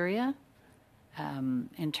criteria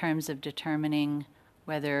in terms of determining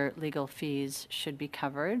whether legal fees should be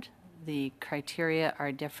covered. The criteria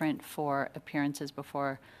are different for appearances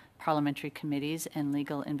before parliamentary committees and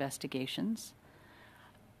legal investigations.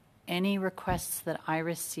 Any requests that I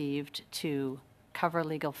received to cover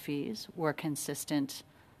legal fees were consistent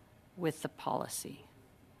with the policy.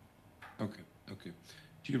 Okay.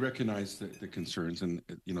 Do you recognize the concerns and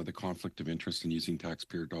the conflict of interest in using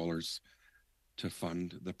taxpayer dollars to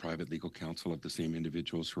fund the private legal counsel of the same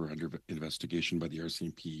individuals who are under investigation by the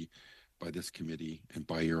RCMP, by this committee, and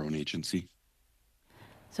by your own agency?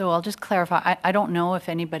 So I'll just clarify. I don't know if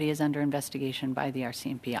anybody is under investigation by the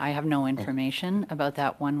RCMP. I have no information about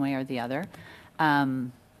that one way or the other. I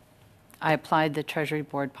applied the Treasury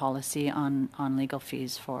Board policy on legal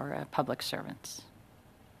fees for public servants.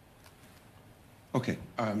 Okay.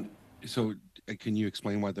 So can you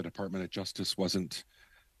explain why the Department of Justice wasn't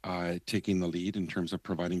taking the lead in terms of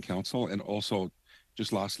providing counsel? And also,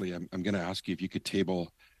 just lastly, I'm going to ask you if you could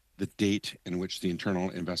table the date in which the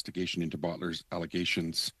internal investigation into Bottler's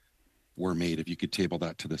allegations were made, if you could table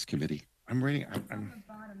that to this committee. I'm reading.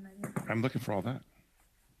 I'm looking for all that.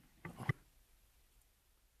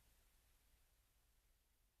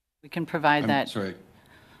 We can provide that. Sorry.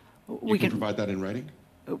 We can provide that in writing?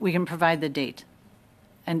 We can provide the date.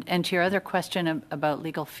 And to your other question about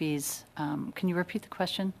legal fees, can you repeat the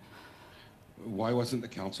question? Why wasn't the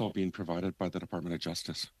counsel being provided by the Department of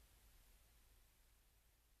Justice?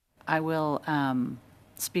 I will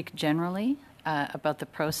speak generally about the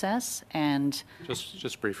process and...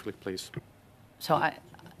 Just briefly, please. So I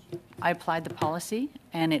applied the policy,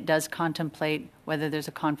 and it does contemplate whether there's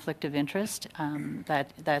a conflict of interest.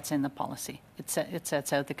 That's in the policy. It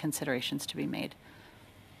sets out the considerations to be made.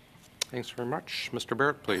 Thanks very much. Mr.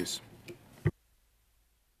 Barrett, please.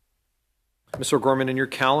 Ms. O'Gorman, in your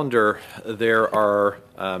calendar, there are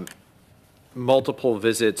multiple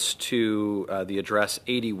visits to the address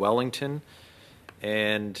 80 Wellington.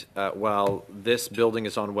 And while this building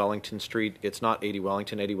is on Wellington Street, it's not 80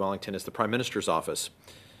 Wellington. 80 Wellington is the Prime Minister's office.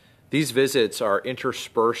 These visits are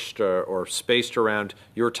interspersed or spaced around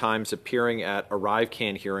your times appearing at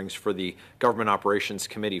ArriveCAN hearings for the Government Operations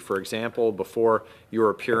Committee. For example, before your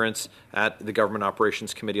appearance at the Government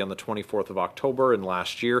Operations Committee on the 24th of October in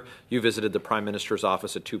last year, you visited the Prime Minister's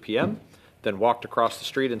office at 2 p.m., then walked across the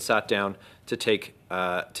street and sat down to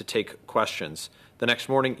take questions. The next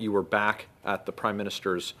morning, you were back at the Prime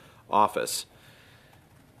Minister's office.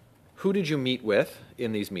 Who did you meet with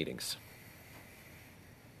in these meetings?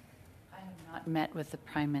 Not met with the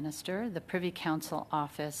Prime Minister. The Privy Council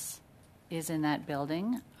office is in that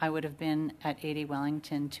building. I would have been at 80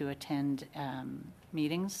 Wellington to attend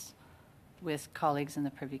meetings with colleagues in the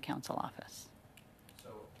Privy Council office. So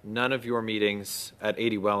none of your meetings at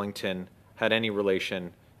 80 Wellington had any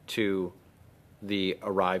relation to the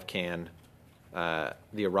ArriveCAN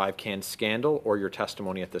scandal or your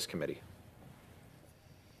testimony at this committee?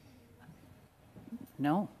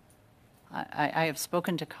 No. I have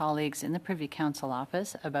spoken to colleagues in the Privy Council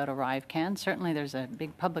office about ArriveCAN. Certainly there's a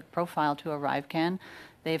big public profile to ArriveCAN.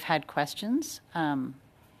 They've had questions,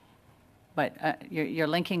 but you're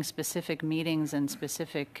linking specific meetings and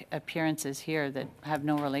specific appearances here that have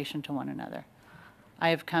no relation to one another. I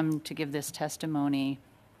have come to give this testimony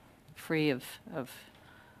free of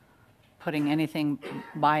putting anything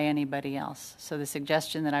by anybody else. So the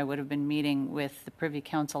suggestion that I would have been meeting with the Privy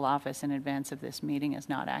Council office in advance of this meeting is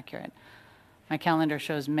not accurate. My calendar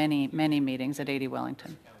shows many, many meetings at 80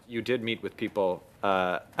 Wellington. You did meet with people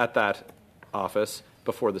at that office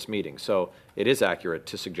before this meeting, so it is accurate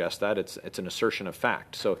to suggest that. It's an assertion of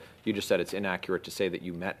fact. So you just said it's inaccurate to say that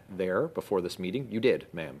you met there before this meeting. You did,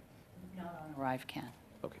 ma'am. Not on ArriveCAN.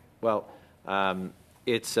 Okay. Well,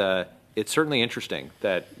 it's certainly interesting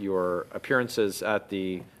that your appearances at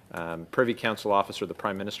the Privy Council office or the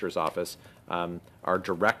Prime Minister's office are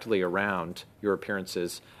directly around your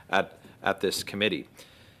appearances at this committee.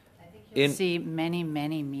 I think you'll see many,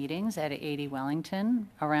 many meetings at 80 Wellington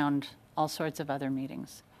around all sorts of other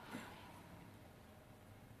meetings.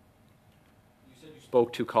 You said you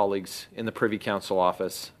spoke to colleagues in the Privy Council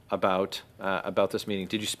office about this meeting.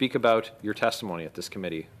 Did you speak about your testimony at this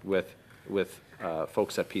committee with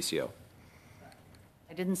folks at PCO?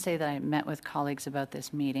 I didn't say that I met with colleagues about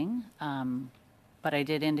this meeting, but I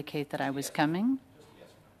did indicate that I was coming.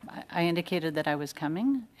 I indicated that I was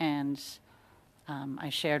coming, and I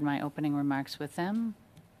shared my opening remarks with them.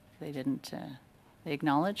 They didn't, they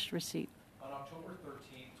acknowledged receipt. On October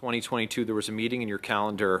 13th, 2022, there was a meeting in your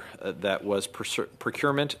calendar that was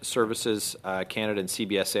Procurement Services Canada and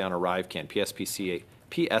CBSA on ArriveCAN, PSPC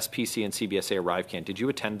and CBSA ArriveCAN. Did you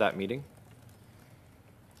attend that meeting?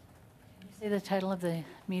 Can you say the title of the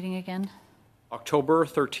meeting again? October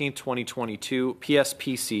 13th, 2022,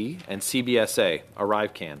 PSPC and CBSA,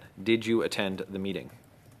 ArriveCAN. Did you attend the meeting?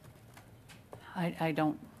 I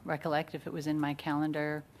don't recollect if it was in my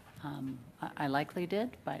calendar. I likely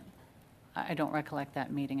did, but I don't recollect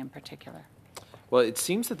that meeting in particular. Well, it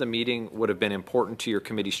seems that the meeting would have been important to your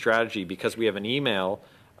committee strategy because we have an email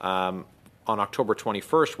on October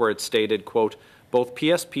 21st where it stated, quote, both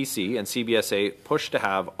PSPC and CBSA push to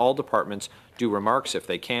have all departments do remarks if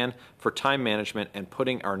they can for time management and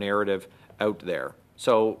putting our narrative out there.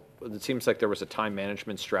 So it seems like there was a time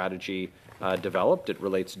management strategy developed. It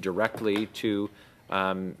relates directly to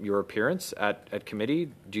your appearance at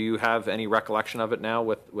committee. Do you have any recollection of it now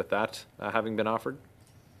with that having been offered?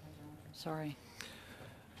 Sorry.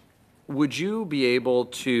 Would you be able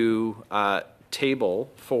to table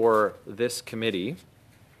for this committee?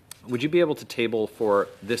 Would you be able to table for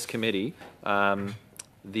this committee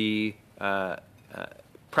the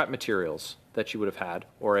prep materials that you would have had,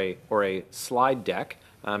 or a slide deck?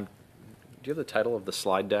 Do you have the title of the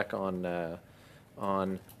slide deck on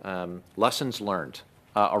lessons learned?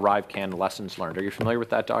 ArriveCAN lessons learned. Are you familiar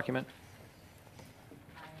with that document?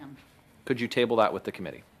 I am. Could you table that with the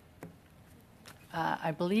committee?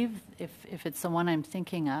 I believe if it's the one I'm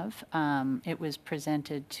thinking of, it was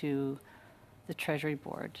presented to the Treasury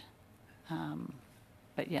Board.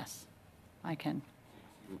 But yes, I can.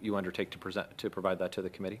 You undertake to provide that to the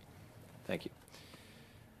committee? Thank you.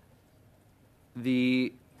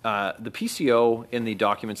 The PCO in the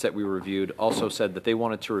documents that we reviewed also said that they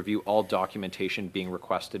wanted to review all documentation being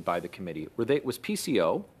requested by the committee. Was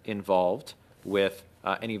PCO involved with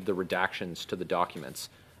any of the redactions to the documents?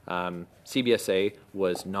 CBSA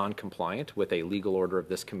was non-compliant with a legal order of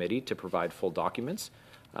this committee to provide full documents,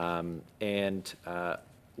 and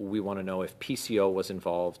we want to know if PCO was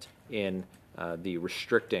involved in the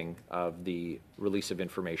restricting of the release of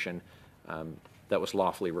information that was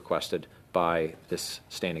lawfully requested by this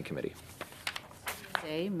standing committee.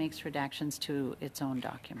 CBSA makes redactions to its own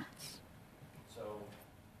documents. So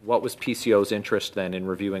What was PCO's interest then in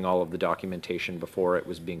reviewing all of the documentation before it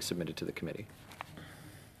was being submitted to the committee?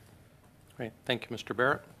 Great. Thank you, Mr.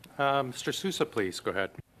 Barrett. Mr. Sousa, please go ahead.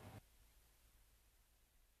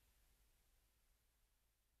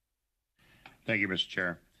 Thank you, Mr.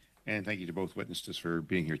 Chair, and thank you to both witnesses for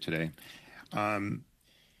being here today. Mr.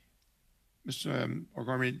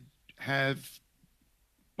 O'Gorman, have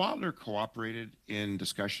Bottler cooperated in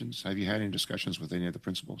discussions? Have you had any discussions with any of the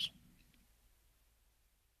principals?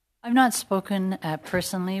 I've not spoken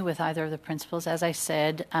personally with either of the principals. As I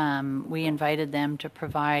said, we invited them to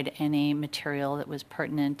provide any material that was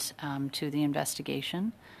pertinent to the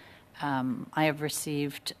investigation. I have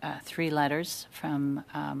received 3 letters from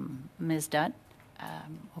Ms. Dutt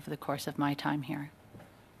over the course of my time here.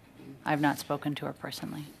 I have not spoken to her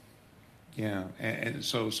personally. Yeah, and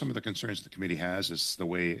so some of the concerns the committee has is the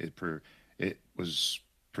way it was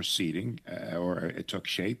proceeding, or it took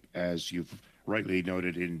shape, as you've rightly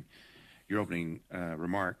noted in your opening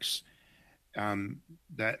remarks,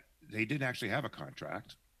 that they didn't actually have a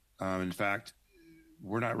contract. In fact,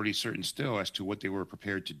 we're not really certain still as to what they were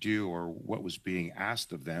prepared to do or what was being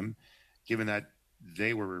asked of them, given that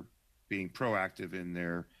they were being proactive in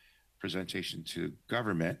their presentation to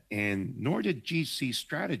government, and nor did GC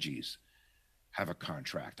Strategies have a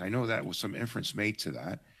contract. I know that was some inference made to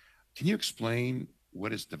that. Can you explain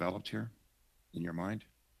what is developed here in your mind?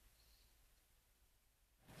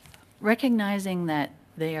 Recognizing that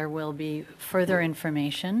there will be further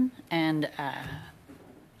information and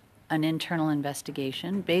an internal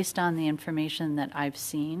investigation based on the information that I've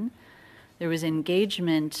seen, there was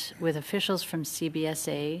engagement with officials from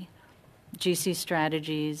CBSA, GC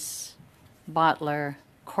Strategies, Bottler,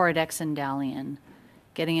 Coridex, and Dalian,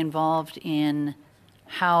 getting involved in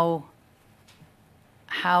how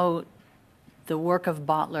the work of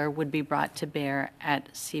Bottler would be brought to bear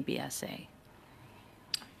at CBSA.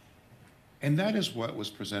 And that is what was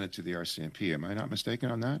presented to the RCMP. Am I not mistaken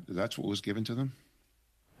on that? That's what was given to them?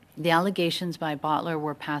 The allegations by Bottler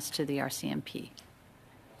were passed to the RCMP.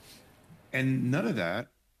 And none of that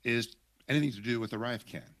is anything to do with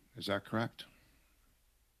ArriveCAN. Is that correct?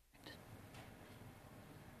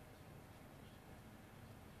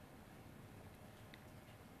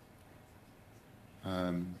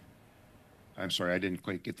 I'm sorry, I didn't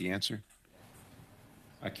quite get the answer.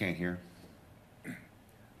 I can't hear.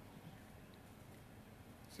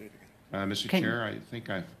 Mr. Chair, I think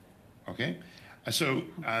okay. So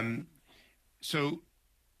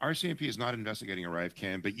RCMP is not investigating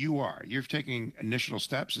ArriveCAN, but you are. You're taking initial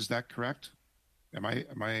steps. Is that correct?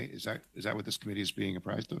 Is that what this committee is being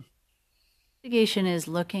apprised of? Investigation is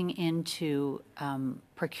looking into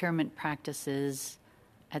procurement practices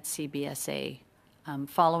at CBSA,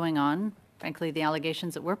 following on, frankly, the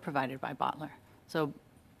allegations that were provided by Bottler. So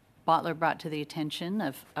Bottler brought to the attention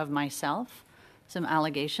of myself some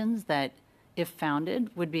allegations that, if founded,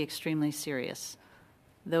 would be extremely serious.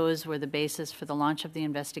 Those were the basis for the launch of the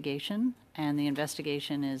investigation, and the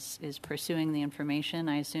investigation is pursuing the information,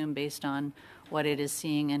 I assume, based on what it is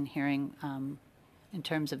seeing and hearing in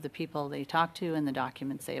terms of the people they talk to and the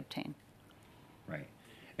documents they obtain. Right.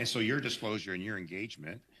 And so your disclosure and your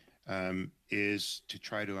engagement is to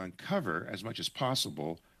try to uncover as much as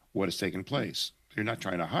possible what has taken place. You're not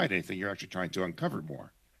trying to hide anything. You're actually trying to uncover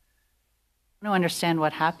more. I want to understand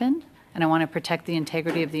what happened, and I want to protect the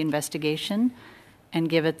integrity of the investigation and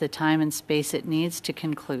give it the time and space it needs to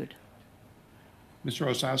conclude. Mr.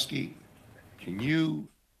 Osowski, can you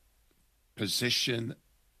position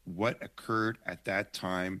what occurred at that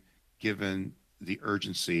time given the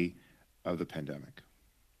urgency of the pandemic?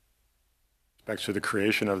 Back to the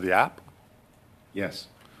creation of the app? Yes.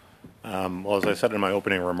 Well, as I said in my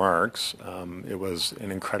opening remarks, it was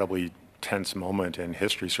an incredibly tense moment in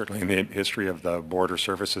history, certainly in the history of the Border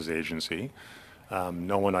Services Agency.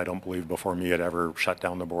 No one, I don't believe, before me had ever shut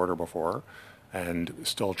down the border before, and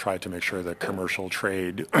still tried to make sure that commercial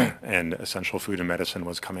trade and essential food and medicine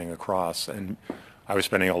was coming across. And I was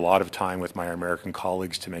spending a lot of time with my American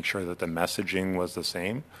colleagues to make sure that the messaging was the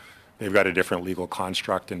same. They've got a different legal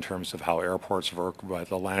construct in terms of how airports work, but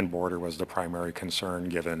the land border was the primary concern,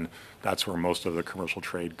 given that's where most of the commercial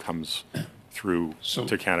trade comes through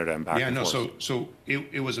to Canada and back and forth. So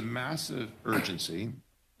it was a massive urgency,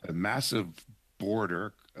 a massive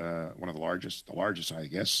border, one of the largest, I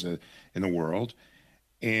guess, in the world.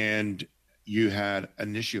 And you had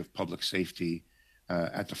an issue of public safety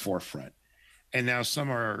at the forefront. And now some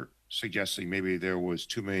are suggesting maybe there was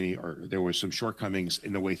too many, or there were some shortcomings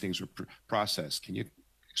in the way things were processed. Can you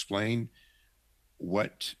explain were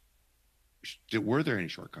there any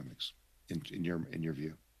shortcomings in your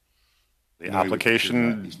view? The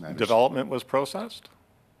application development was processed?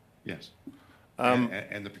 Yes.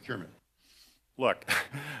 And the procurement. Look,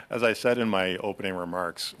 as I said in my opening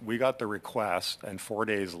remarks, we got the request, and 4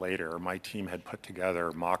 days later, my team had put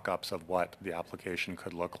together mock-ups of what the application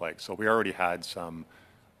could look like. So we already had some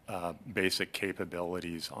basic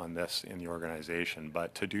capabilities on this in the organization.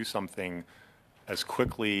 But to do something as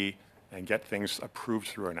quickly and get things approved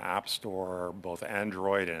through an app store, both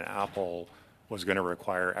Android and Apple, was going to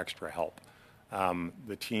require extra help.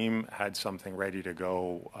 The team had something ready to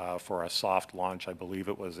go for a soft launch. I believe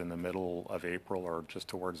it was in the middle of April or just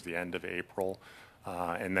towards the end of April,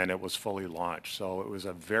 and then it was fully launched. So it was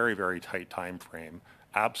a very, very tight time frame.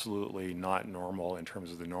 Absolutely not normal in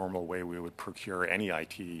terms of the normal way we would procure any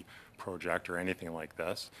IT project or anything like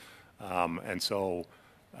this. And so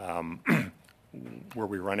were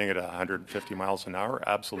we running at 150 miles an hour?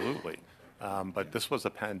 Absolutely. But this was a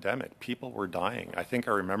pandemic. People were dying. I think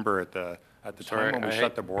I remember at the time when we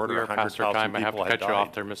shut the border, 100,000 people had died. I have to cut you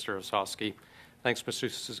off there, Mr. Osowski. Thanks,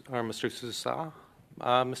 Mr. Sousa.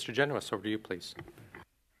 Mr. Genuis, over to you, please.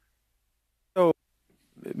 So,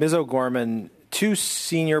 Ms. O'Gorman, two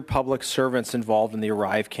senior public servants involved in the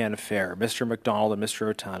ArriveCAN affair, Mr. McDonald and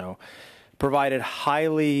Mr. Utano, provided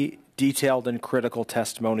highly detailed and critical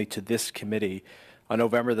testimony to this committee on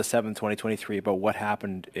November the 7th, 2023, about what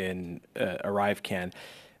happened in ArriveCAN.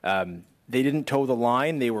 They didn't toe the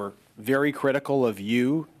line. They were very critical of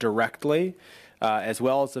you directly, as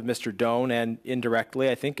well as of Mr. Doan, and indirectly,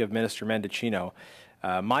 I think, of Minister Mendicino.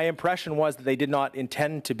 My impression was that they did not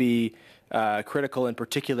intend to be critical in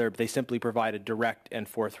particular, but they simply provided direct and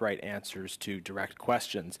forthright answers to direct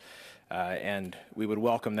questions. And we would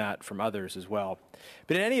welcome that from others as well.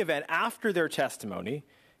 But in any event, after their testimony,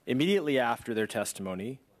 immediately after their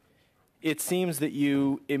testimony, it seems that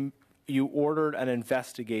you ordered an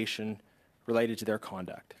investigation related to their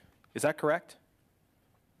conduct. Is that correct?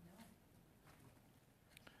 No.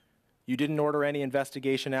 You didn't order any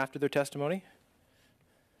investigation after their testimony?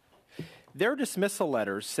 Their dismissal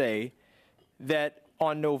letters say that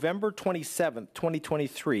on November 27th,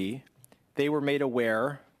 2023, they were made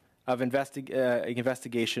aware of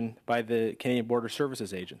investigation by the Canadian Border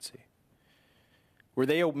Services Agency. Were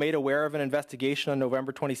they made aware of an investigation on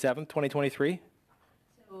November 27th, 2023?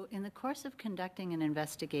 So in the course of conducting an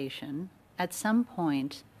investigation, at some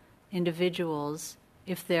point, individuals,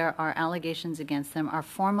 if there are allegations against them, are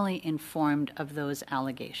formally informed of those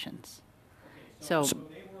allegations. So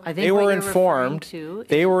I think they were informed.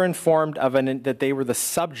 They were informed of that they were the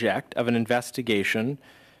subject of an investigation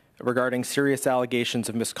regarding serious allegations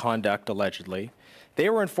of misconduct, allegedly. They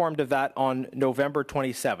were informed of that on November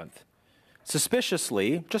 27th,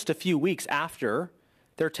 suspiciously just a few weeks after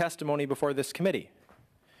their testimony before this committee.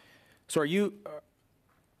 So are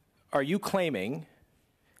you claiming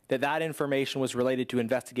that that information was related to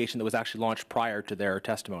investigation that was actually launched prior to their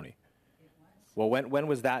testimony? It was. Well, when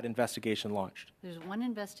was that investigation launched? There's one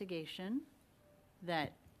investigation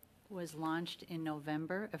that was launched in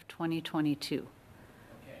November of 2022.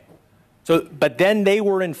 So, but then they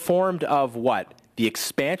were informed of what? The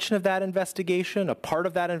expansion of that investigation, a part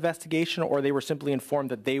of that investigation, or they were simply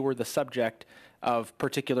informed that they were the subject of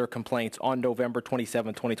particular complaints on November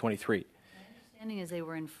 27, 2023? My understanding is they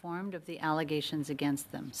were informed of the allegations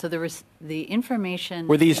against them. So there was the information...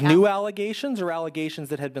 Were these new allegations or allegations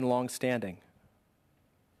that had been long-standing?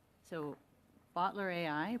 So Bottler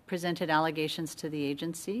AI presented allegations to the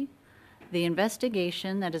agency. The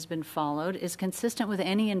investigation that has been followed is consistent with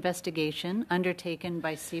any investigation undertaken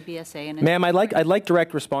by CBSA. And Ma'am, I'd like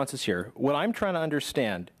direct responses here. What I'm trying to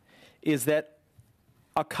understand is that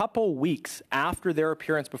a couple weeks after their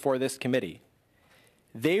appearance before this committee,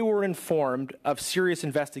 they were informed of serious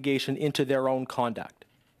investigation into their own conduct.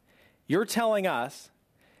 You're telling us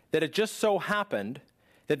that it just so happened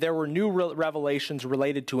that there were new revelations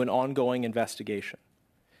related to an ongoing investigation.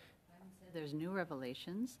 I haven't said there's new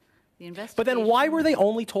revelations. But then why were they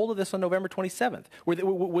only told of this on November 27th?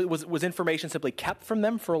 Was information simply kept from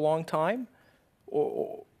them for a long time?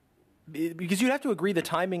 Because you'd have to agree the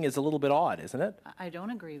timing is a little bit odd, isn't it? I don't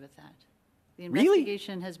agree with that. The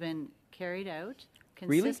investigation has been carried out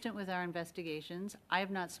consistent with our investigations. I have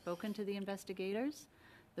not spoken to the investigators.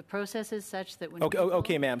 The process is such that when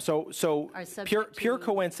okay, ma'am. So pure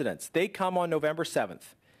coincidence. They come on November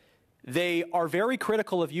 7th. They are very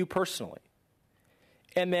critical of you personally.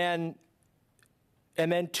 And then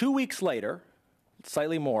 2 weeks later,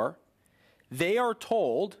 slightly more, they are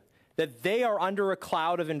told that they are under a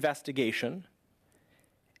cloud of investigation,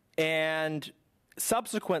 and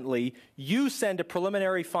subsequently you send a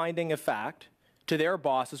preliminary finding of fact to their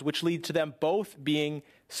bosses, which leads to them both being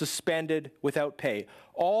suspended without pay,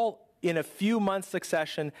 all in a few months'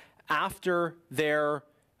 succession after their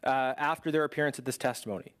after their appearance at this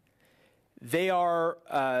testimony. Their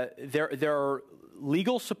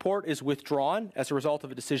legal support is withdrawn as a result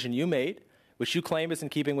of a decision you made, which you claim is in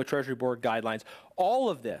keeping with Treasury Board guidelines. All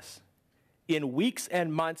of this in weeks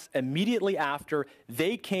and months immediately after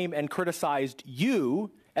they came and criticized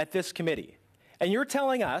you at this committee. And you're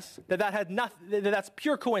telling us that that's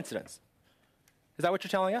pure coincidence. Is that what you're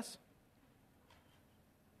telling us?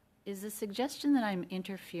 Is the suggestion that I'm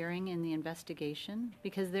interfering in the investigation?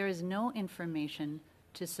 Because there is no information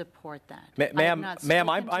to support that. Ma'am,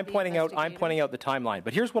 I'm pointing out the timeline.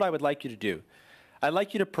 But here's what I would like you to do. I'd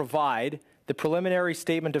like you to provide the preliminary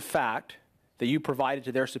statement of fact that you provided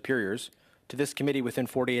to their superiors to this committee within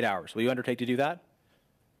 48 hours. Will you undertake to do that?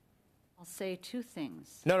 I'll say two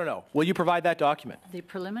things. No. Will you provide that document? The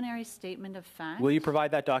preliminary statement of fact. Will you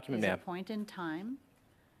provide that document, is ma'am? a point in time.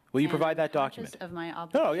 Will you provide that document? Of my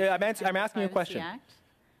No, I'm asking you a question. Act,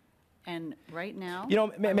 and right now, you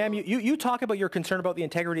know, ma'am, you talk about your concern about the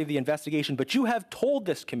integrity of the investigation, but you have told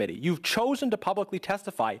this committee, you've chosen to publicly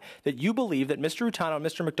testify that you believe that Mr. Utano and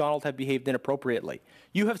Mr. McDonald have behaved inappropriately.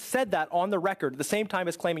 You have said that on the record at the same time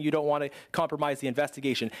as claiming you don't want to compromise the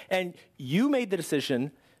investigation. And you made the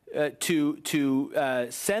decision to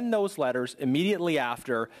send those letters immediately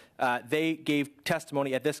after they gave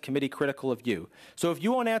testimony at this committee critical of you. So if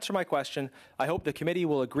you won't answer my question, I hope the committee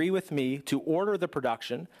will agree with me to order the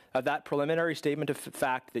production of that preliminary statement of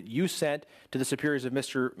fact that you sent to the superiors of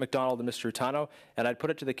Mr. McDonald and Mr. Utano, and I'd put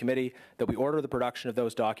it to the committee that we order the production of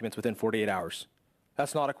those documents within 48 hours.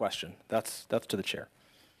 That's not a question. That's to the chair.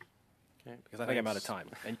 Okay, because I think I'm out of time.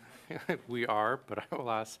 And we are, but I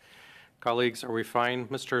will ask colleagues, are we fine?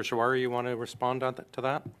 Mr. Jawari, you want to respond to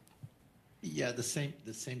that? Yeah, the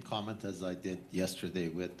same comment as I did yesterday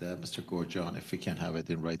with Mr. Gorjon. If we can have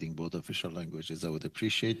it in writing, both official languages, I would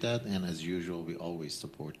appreciate that. And as usual, we always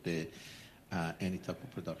support any type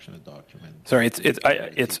of production of document. Sorry,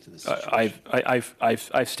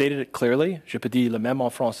 I've stated it clearly. Je peux dire le même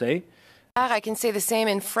en français. I can say the same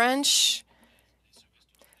in French.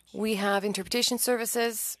 We have interpretation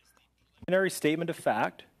services. Preliminary statement of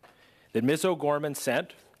fact that Ms. O'Gorman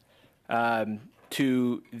sent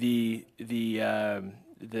to the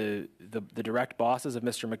direct bosses of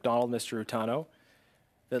Mr. McDonald, Mr. Utano,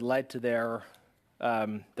 that led to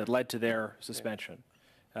their suspension.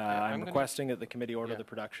 I'm requesting that the committee order the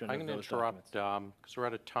production of those documents. I'm going to interrupt because we're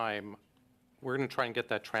out of time. We're going to try and get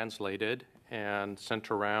that translated and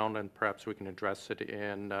sent around, and perhaps we can address it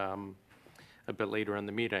in a bit later in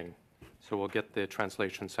the meeting. So we'll get the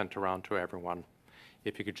translation sent around to everyone.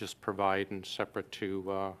 If you could just provide and separate to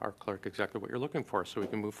our clerk exactly what you're looking for so we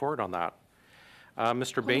can move forward on that.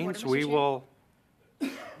 Mr. Baines, we will...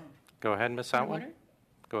 Go ahead, Ms. Atwood.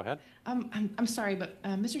 Go ahead. I'm sorry, but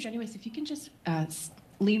Mr. Genuis, if you can just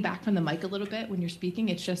lean back from the mic a little bit when you're speaking.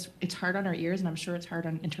 It's hard on our ears, and I'm sure it's hard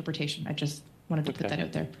on interpretation. I just wanted to put that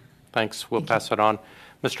out there. Thanks. We'll pass it on.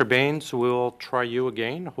 Mr. Baines, we'll try you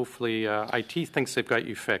again. Hopefully IT thinks they've got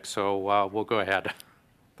you fixed, so we'll go ahead.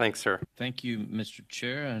 Thanks, sir. Thank you, Mr.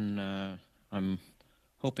 Chair, and I'm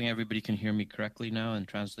hoping everybody can hear me correctly now, and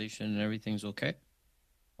translation and everything's okay.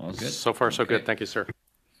 All good? So far, so good. Thank you, sir.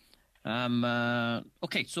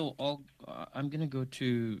 Okay, so I'm going to go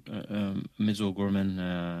to Ms.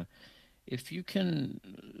 O'Gorman. If you can,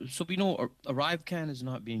 so we know ArriveCAN is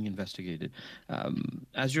not being investigated.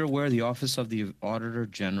 As you're aware, the Office of the Auditor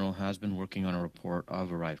General has been working on a report of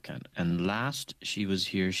ArriveCAN. And last she was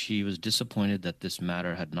here, she was disappointed that this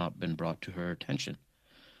matter had not been brought to her attention.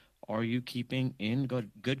 Are you keeping in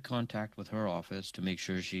good contact with her office to make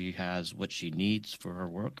sure she has what she needs for her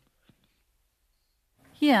work?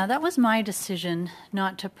 Yeah, that was my decision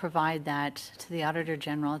not to provide that to the Auditor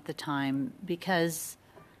General at the time because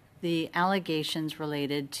the allegations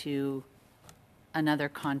related to another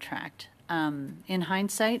contract. In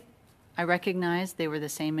hindsight, I recognize they were the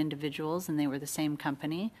same individuals and they were the same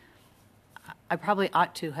company. I probably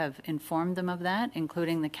ought to have informed them of that,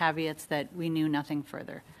 including the caveats that we knew nothing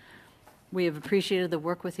further. We have appreciated the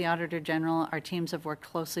work with the Auditor General. Our teams have worked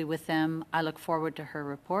closely with them. I look forward to her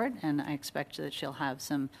report, and I expect that she'll have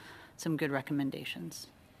some good recommendations.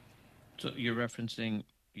 So you're referencing,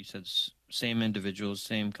 you said same individuals,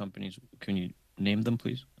 same companies. Can you name them,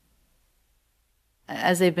 please?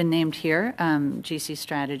 As they've been named here, GC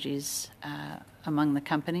Strategies among the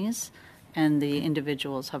companies, and the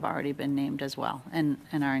individuals have already been named as well and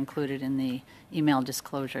are included in the email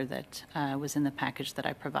disclosure that was in the package that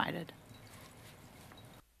I provided.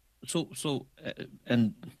 So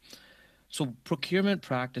procurement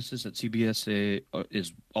practices at CBSA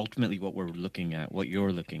is ultimately what we're looking at, what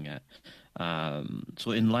you're looking at.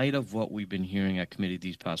 So in light of what we've been hearing at committee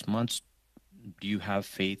these past months, do you have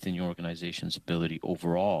faith in your organization's ability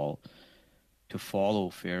overall to follow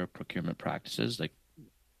fair procurement practices? Like,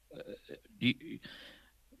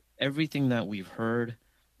 everything that we've heard,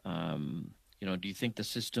 do you think the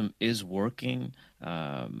system is working,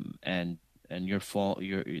 and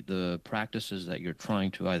the practices that you're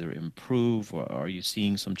trying to either improve, or are you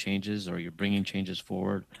seeing some changes, or you're bringing changes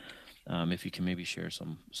forward? If you can maybe share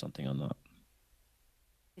something on that.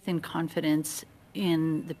 Faith and confidence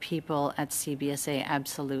in the people at CBSA,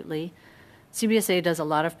 absolutely. CBSA does a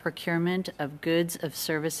lot of procurement of goods, of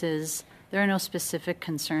services. There are no specific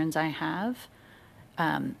concerns I have.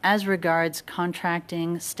 As regards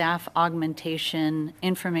contracting, staff augmentation,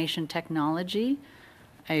 information technology,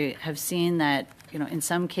 I have seen that, in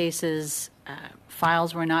some cases,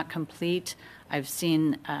 files were not complete. I've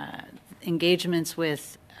seen engagements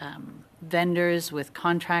with vendors, with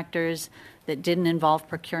contractors that didn't involve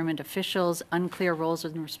procurement officials, unclear roles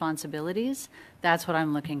and responsibilities. That's what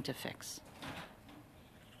I'm looking to fix.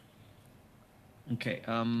 Okay.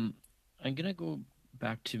 I'm going to go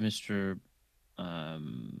back to Mr.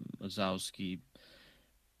 Ozowski.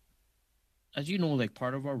 As you know, like,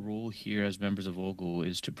 part of our role here as members of OGO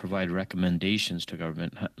is to provide recommendations to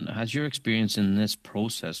government. Has your experience in this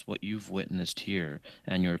process, what you've witnessed here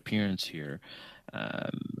and your appearance here,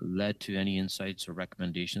 led to any insights or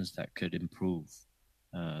recommendations that could improve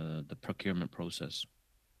the procurement process?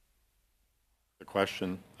 The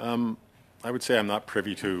question. I would say I'm not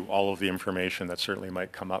privy to all of the information that certainly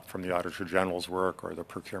might come up from the Auditor General's work or the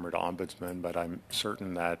Procurement Ombudsman, but I'm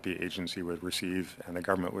certain that the agency would receive and the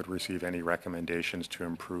government would receive any recommendations to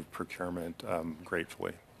improve procurement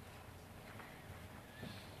gratefully.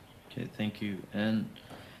 Okay, thank you. And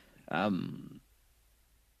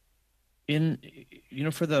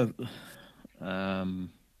for the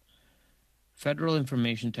federal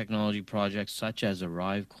information technology projects such as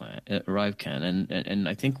ArriveCAN, and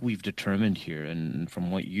I think we've determined here, and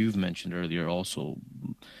from what you've mentioned earlier also,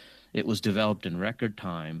 it was developed in record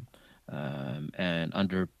time and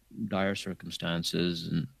under dire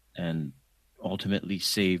circumstances, and ultimately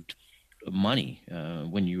saved money.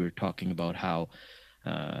 When you were talking about how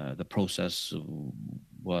the process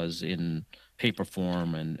was in paper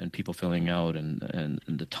form and people filling out and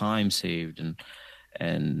the time saved,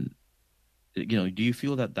 and do you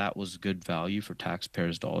feel that was good value for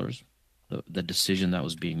taxpayers' dollars, the decision that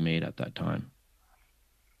was being made at that time?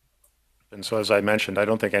 And so, as I mentioned, I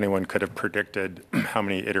don't think anyone could have predicted how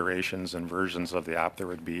many iterations and versions of the app there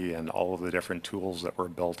would be, and all of the different tools that were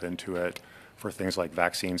built into it for things like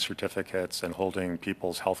vaccine certificates and holding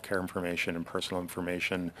people's healthcare information and personal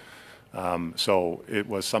information. So it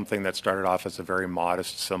was something that started off as a very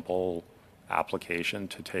modest, simple application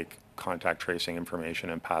to take contact tracing information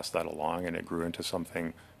and pass that along, and it grew into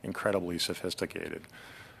something incredibly sophisticated.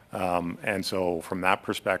 And so from that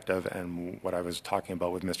perspective, and what I was talking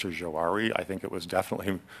about with Mr. Jawari, I think it was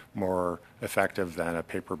definitely more effective than a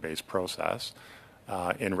paper-based process.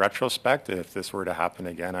 In retrospect, if this were to happen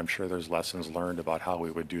again, I'm sure there's lessons learned about how we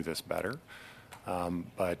would do this better.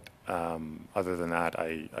 But other than that,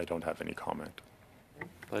 I don't have any comment.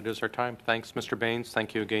 That is our time. Thanks, Mr. Baines.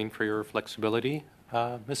 Thank you again for your flexibility.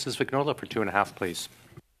 Mrs. Vignola for 2.5, please.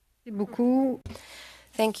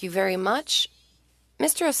 Thank you very much.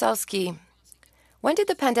 Mr. Osowski, when did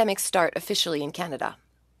the pandemic start officially in Canada?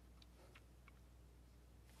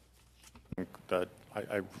 That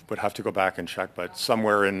I would have to go back and check, but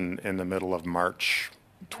somewhere in the middle of March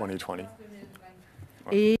 2020.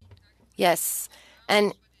 Yes.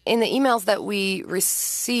 And in the emails that we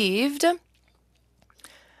received,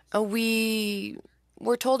 we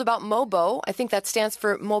were told about MOBO. I think that stands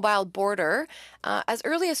for Mobile Border, as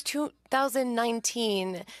early as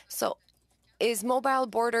 2019. So is Mobile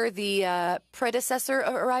Border the predecessor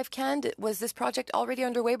of ArriveCAN? Was this project already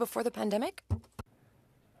underway before the pandemic?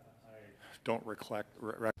 Don't recollect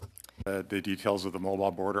the details of the Mobile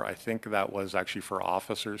Border. I think that was actually for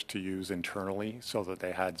officers to use internally so that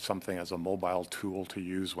they had something as a mobile tool to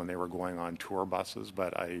use when they were going on tour buses.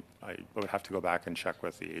 But I would have to go back and check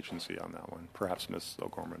with the agency on that one. Perhaps Ms.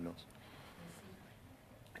 O'Gorman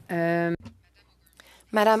knows.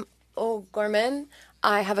 Madam O'Gorman,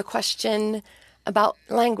 I have a question about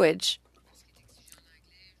language.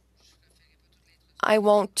 I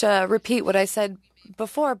won't repeat what I said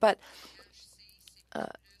before, but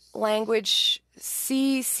language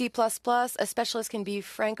C, C++, a specialist can be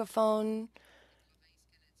francophone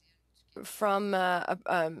from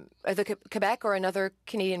the Quebec or another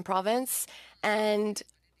Canadian province and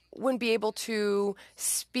wouldn't be able to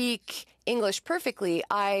speak English perfectly.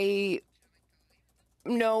 I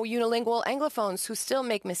know unilingual Anglophones who still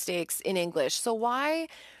make mistakes in English. So why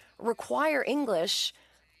require English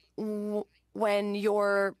when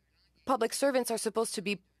your public servants are supposed to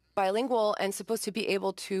be bilingual and supposed to be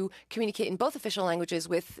able to communicate in both official languages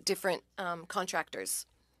with different contractors.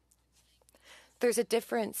 There's a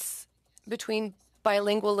difference between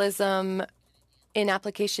bilingualism in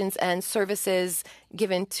applications and services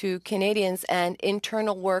given to Canadians and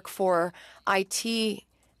internal work for IT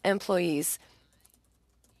employees.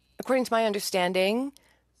 According to my understanding,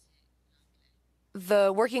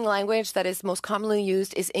 the working language that is most commonly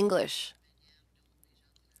used is English.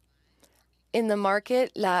 In the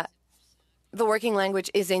market, the working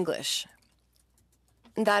language is English.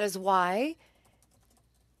 And that is why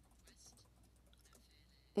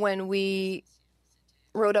when we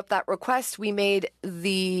wrote up that request, we made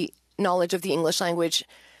the knowledge of the English language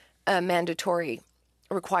a mandatory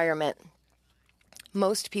requirement.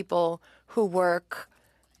 Most people who work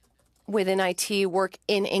within IT work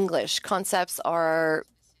in English. Concepts are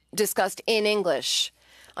discussed in English.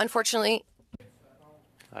 Unfortunately,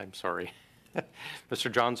 I'm sorry.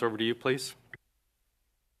 Mr. Johns, over to you, please.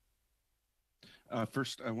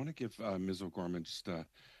 First, I want to give Ms. O'Gorman just a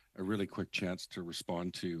really quick chance to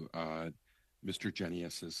respond to Mr.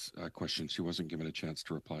 Genius's question. She wasn't given a chance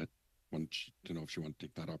to reply. I wanted to know if she wanted to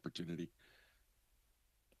take that opportunity.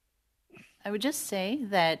 I would just say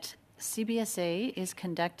that CBSA is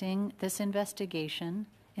conducting this investigation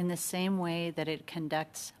in the same way that it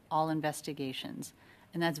conducts all investigations.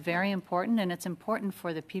 And that's very important, and it's important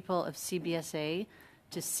for the people of CBSA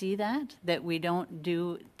to see that we don't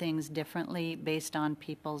do things differently based on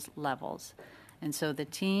people's levels. And so the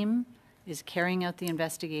team is carrying out the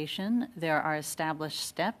investigation. There are established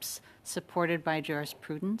steps supported by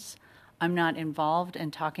jurisprudence. I'm not involved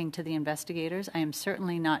in talking to the investigators. I am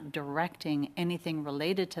certainly not directing anything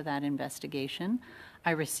related to that investigation.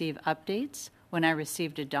 I receive updates. When I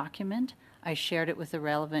received a document, I shared it with the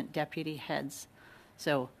relevant deputy heads.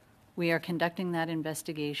 So we are conducting that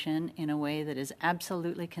investigation in a way that is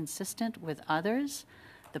absolutely consistent with others.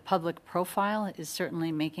 The public profile is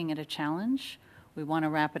certainly making it a challenge. We want to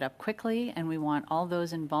wrap it up quickly, and we want all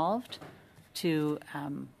those involved to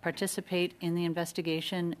participate in the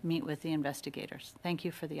investigation, meet with the investigators. Thank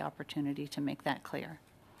you for the opportunity to make that clear.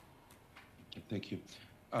 Thank you.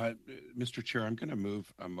 Mr. Chair, I'm going to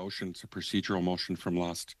move a motion, it's a procedural motion from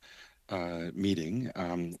last meeting,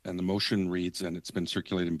 and the motion reads, and it's been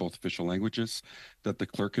circulated in both official languages, that the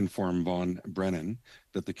clerk inform Von Brennan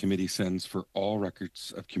that the committee sends for all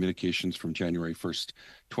records of communications from January 1st,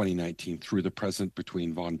 2019 through the present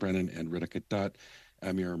between Von Brennan and Rita Kadat,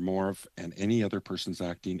 Amir Morv, and any other persons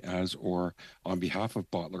acting as or on behalf of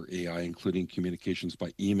Bottler AI, including communications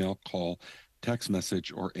by email, call, text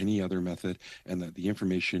message, or any other method, and that the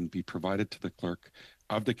information be provided to the clerk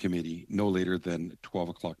of the committee no later than 12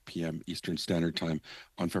 o'clock p.m. Eastern Standard Time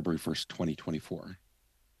on February 1st, 2024.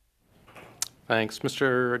 Thanks.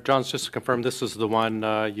 Mr. Johns, just to confirm, this is the one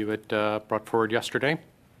you had brought forward yesterday?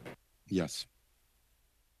 Yes.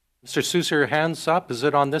 Mr. Sousa, your hand's up. Is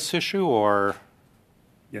it on this issue or?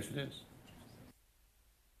 Yes, it is.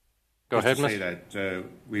 Go ahead, Mr. Say that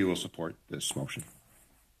we will support this motion.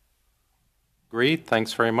 Agreed.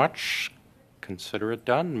 Thanks very much. Consider it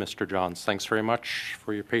done, Mr. Johns. Thanks very much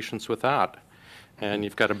for your patience with that. And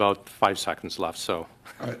you've got about 5 seconds left, so.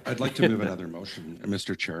 I'd like to move another motion,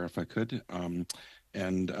 Mr. Chair, if I could.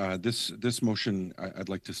 This motion I'd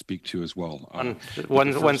like to speak to as well.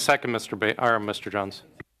 One second, Mr. Johns.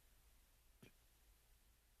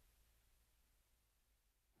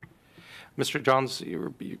 Mr. Johns,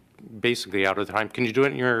 you're basically out of time. Can you do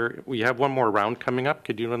it we have one more round coming up.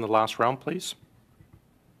 Could you do it in the last round, please?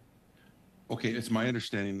 Okay, it's my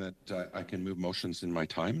understanding that I can move motions in my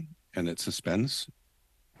time, and it suspends.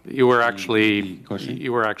 You were actually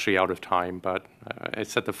out of time, but I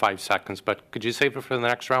said the 5 seconds. But could you save it for the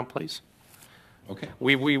next round, please? Okay.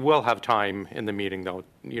 We will have time in the meeting, though.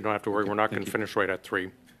 You don't have to worry. We're not going to finish right at 3.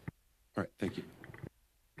 All right. Thank you.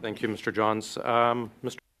 Thank you, Mr. Johns.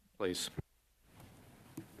 Mr. Please.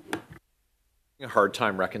 A hard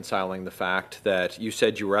time reconciling the fact that you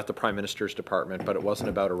said you were at the Prime Minister's department, but it wasn't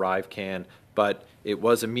about ArriveCAN, but it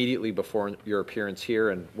was immediately before your appearance here.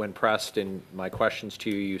 And when pressed in my questions to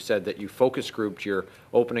you, you said that you focus grouped your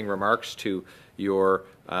opening remarks to your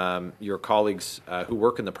colleagues who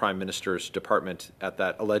work in the Prime Minister's department at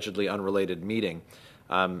that allegedly unrelated meeting.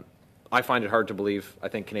 I find it hard to believe. I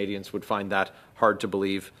think Canadians would find that hard to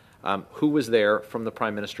believe. Who was there from the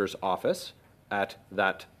Prime Minister's office at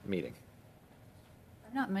that meeting?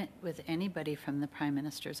 I've not met with anybody from the Prime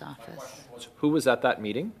Minister's office. Who was at that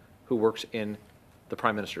meeting who works in the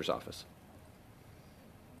Prime Minister's office?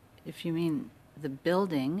 If you mean the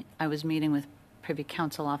building, I was meeting with Privy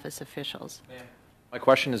Council office officials. My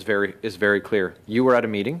question is very clear. You were at a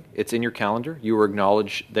meeting. It's in your calendar. You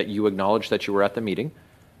acknowledged that you were at the meeting.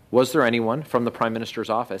 Was there anyone from the Prime Minister's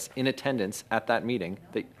office in attendance at that meeting?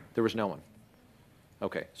 There was no one.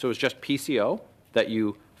 Okay, so it was just PCO that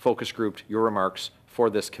you focus grouped your remarks for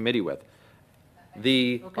this committee with.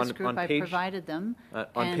 Focus group, I provided them.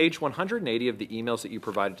 On page 180 of the emails that you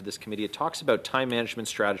provided to this committee, it talks about time management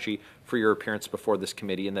strategy for your appearance before this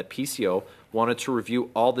committee, and that PCO wanted to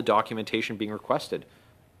review all the documentation being requested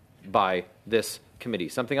by this committee.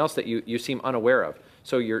 Something else that you seem unaware of.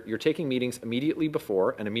 So you're taking meetings immediately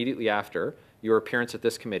before and immediately after your appearance at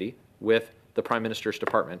this committee with the Prime Minister's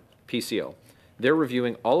Department, PCO. They're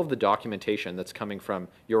reviewing all of the documentation that's coming from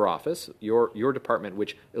your office, your department,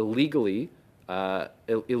 which illegally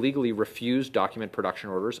refused document production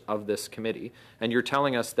orders of this committee. And you're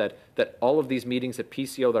telling us that all of these meetings at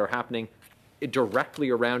PCO that are happening directly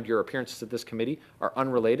around your appearances at this committee are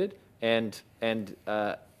unrelated. And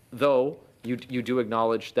though you do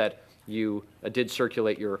acknowledge that you did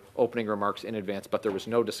circulate your opening remarks in advance, but there was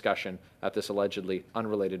no discussion at this allegedly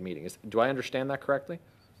unrelated meeting. Do I understand that correctly?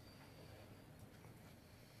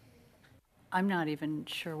 I'm not even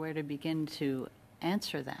sure where to begin to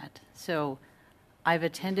answer that. So I've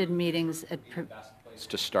attended meetings at... place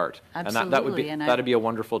to start. Absolutely. And that'd be a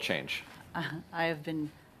wonderful change. I have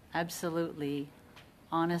been absolutely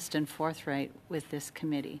honest and forthright with this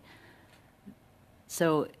committee.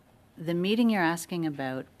 So the meeting you're asking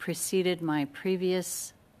about preceded my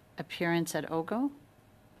previous appearance at OGO?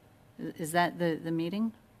 Is that the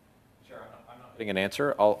meeting? Sure, I'm not getting an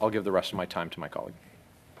answer. I'll give the rest of my time to my colleague.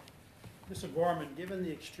 Mr. Gorman, given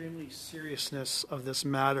the extremely seriousness of this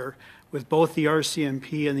matter, with both the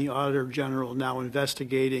RCMP and the Auditor General now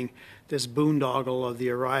investigating this boondoggle of the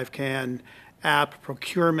ArriveCAN app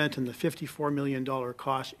procurement and the $54 million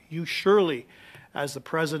cost, you surely, as the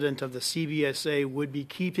president of the CBSA, would be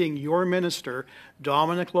keeping your minister,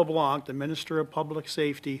 Dominic LeBlanc, the Minister of Public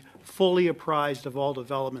Safety, fully apprised of all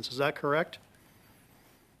developments. Is that correct?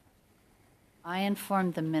 I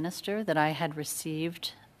informed the minister that I had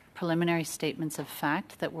received preliminary statements of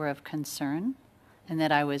fact that were of concern and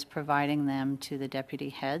that I was providing them to the deputy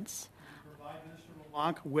heads. Did you provide Mr.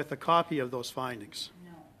 LeBlanc with a copy of those findings?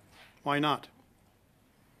 No. Why not?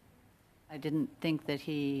 I didn't think that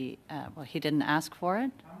he didn't ask for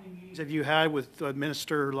it. How many meetings have you had with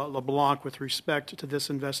Minister LeBlanc with respect to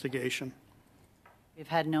this investigation? We've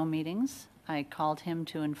had no meetings. I called him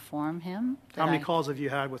to inform him. How many calls have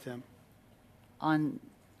you had with him? On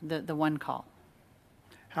the one call.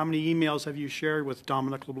 How many emails have you shared with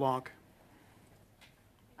Dominic LeBlanc?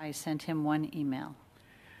 I sent him one email.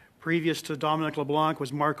 Previous to Dominic LeBlanc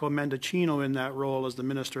was Marco Mendicino in that role as the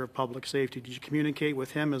Minister of Public Safety. Did you communicate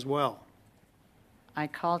with him as well? I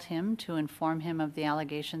called him to inform him of the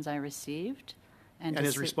allegations I received. And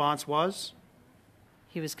his response was?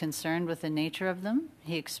 He was concerned with the nature of them.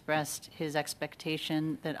 He expressed his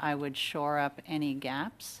expectation that I would shore up any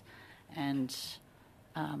gaps and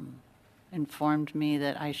informed me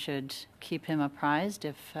that I should keep him apprised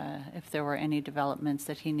if there were any developments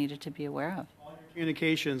that he needed to be aware of. All your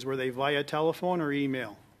communications, were they via telephone or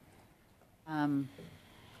email? I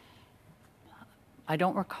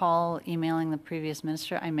don't recall emailing the previous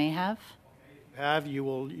minister. I may have. You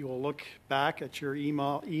will look back at your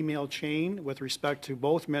email chain with respect to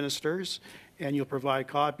both ministers, and you'll provide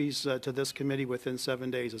copies to this committee within 7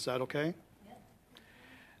 days. Is that okay? Yes.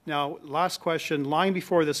 Now, last question. Lying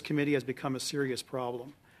before this committee has become a serious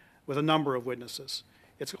problem with a number of witnesses.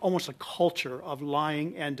 It's almost a culture of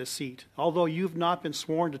lying and deceit. Although you've not been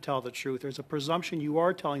sworn to tell the truth, there's a presumption you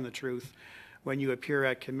are telling the truth when you appear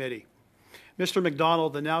at committee. Mr.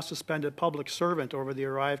 McDonald, the now suspended public servant over the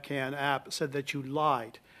ArriveCAN app, said that you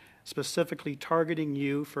lied, specifically targeting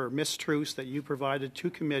you for mistruths that you provided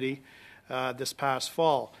to committee this past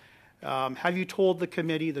fall. Have you told the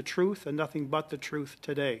committee the truth and nothing but the truth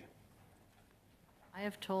today? I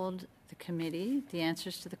have told the committee the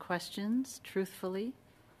answers to the questions truthfully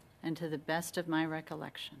and to the best of my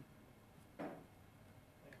recollection.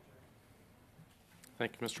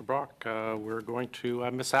 Thank you, Mr. Brock. We're going to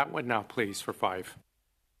Ms. Atwood now, please, for 5.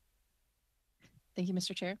 Thank you,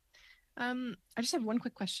 Mr. Chair. I just have one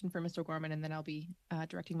quick question for Mr. Gorman, and then I'll be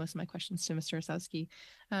directing most of my questions to Mr. Osowski.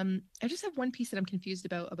 I just have one piece that I'm confused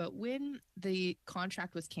about when the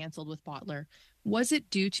contract was canceled with Bottler. Was it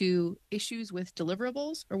due to issues with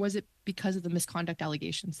deliverables, or was it because of the misconduct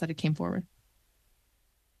allegations that it came forward?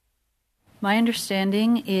 My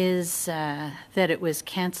understanding is that it was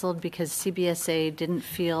canceled because CBSA didn't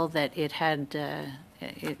feel that it had a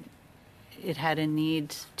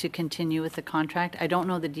need to continue with the contract. I don't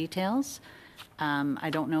know the details, I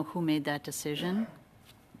don't know who made that decision,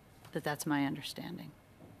 but that's my understanding.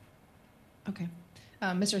 Okay.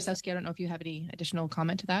 Mr. Osowski, I don't know if you have any additional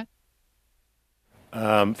comment to that.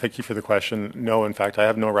 Thank you for the question. No, in fact, I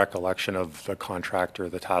have no recollection of the contract or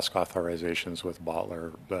the task authorizations with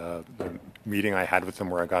Bottler. The meeting I had with them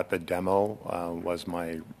where I got the demo was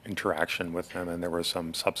my interaction with them, and there were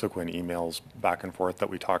some subsequent emails back and forth that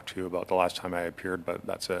we talked to about the last time I appeared, but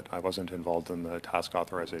that's it. I wasn't involved in the task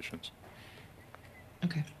authorizations.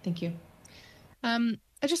 Okay, thank you.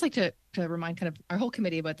 I'd just like to remind kind of our whole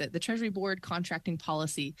committee about the Treasury Board contracting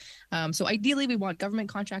policy. So ideally, we want government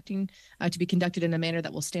contracting to be conducted in a manner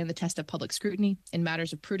that will stand the test of public scrutiny in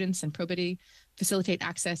matters of prudence and probity, facilitate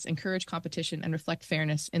access, encourage competition, and reflect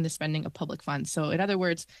fairness in the spending of public funds. So in other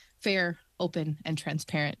words, fair, open, and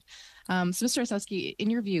transparent. So Mr. Osowski,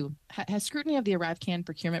 in your view, has scrutiny of the ArriveCAN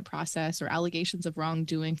procurement process or allegations of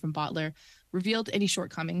wrongdoing from Bottler revealed any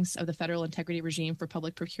shortcomings of the federal integrity regime for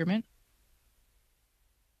public procurement?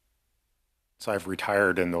 So I've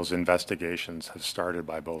retired, and those investigations have started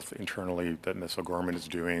by both internally that Ms. O'Gorman is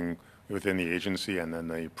doing within the agency, and then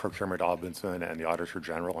the procurement ombudsman and the auditor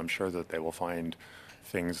general. I'm sure that they will find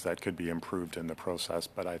things that could be improved in the process,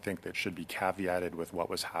 but I think that should be caveated with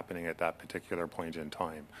what was happening at that particular point in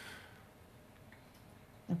time.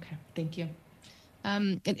 Okay, thank you.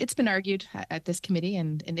 It's been argued at this committee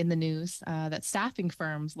and in the news that staffing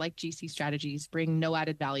firms like GC Strategies bring no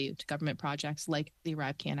added value to government projects like the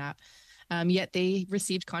ArriveCAN app. Yet they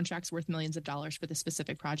received contracts worth millions of dollars for this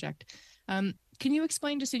specific project. Can you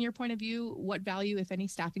explain, just in your point of view, what value, if any,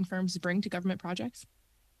 staffing firms bring to government projects?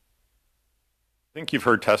 I think you've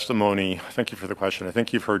heard testimony. Thank you for the question. I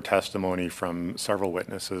think you've heard testimony from several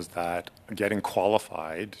witnesses that getting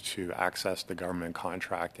qualified to access the government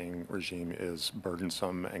contracting regime is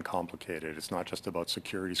burdensome and complicated. It's not just about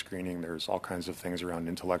security screening. There's all kinds of things around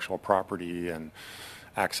intellectual property and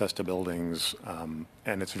access to buildings,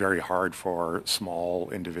 and it's very hard for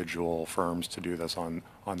small individual firms to do this on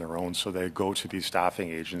their own. So they go to these staffing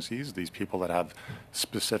agencies, these people that have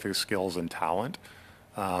specific skills and talent,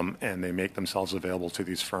 and they make themselves available to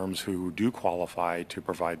these firms who do qualify to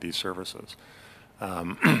provide these services.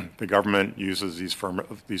 The government uses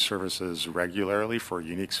these services regularly for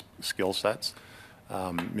unique skill sets.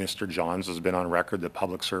 Mr. Johns has been on record that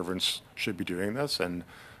public servants should be doing this, and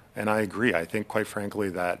I agree. I think, quite frankly,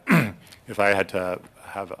 that if I had to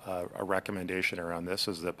have a recommendation around this,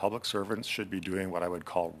 is that public servants should be doing what I would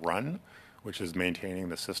call run, which is maintaining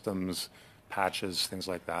the systems, patches, things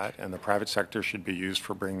like that, and the private sector should be used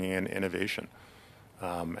for bringing in innovation.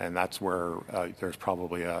 And that's where there's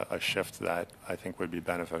probably a shift that I think would be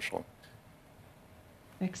beneficial.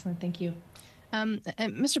 Excellent, thank you. And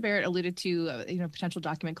Mr. Barrett alluded to a potential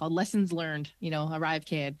document called Lessons Learned,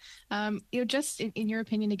 ArriveCAN. Just in your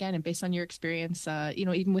opinion, again, and based on your experience,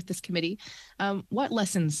 even with this committee, what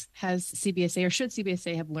lessons has CBSA or should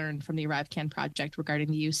CBSA have learned from the ArriveCAN project regarding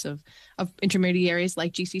the use of intermediaries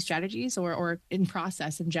like GC Strategies or in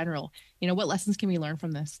process in general? What lessons can we learn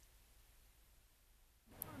from this?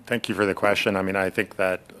 Thank you for the question. I mean, I think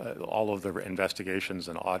that all of the investigations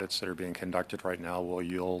and audits that are being conducted right now will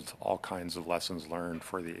yield all kinds of lessons learned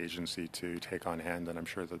for the agency to take on hand, and I'm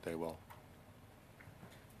sure that they will.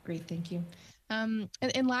 Great, thank you. And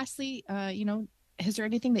lastly, is there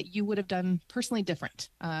anything that you would have done personally different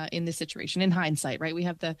in this situation? In hindsight, right? We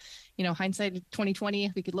have the, hindsight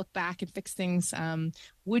 2020. We could look back and fix things.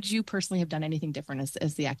 Would you personally have done anything different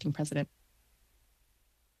as the acting president?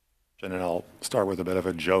 And I'll start with a bit of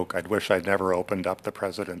a joke. I'd wish I'd never opened up the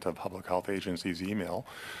president of Public Health Agency's email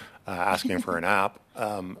asking for an app.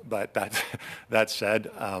 But that said,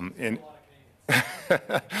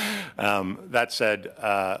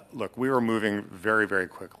 look, we were moving very, very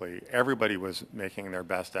quickly. Everybody was making their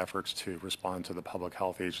best efforts to respond to the Public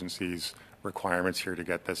Health Agency's requirements here to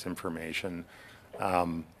get this information.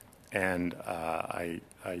 And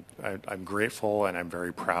I'm grateful and I'm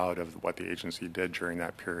very proud of what the agency did during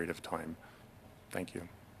that period of time. Thank you.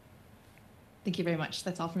 Thank you very much.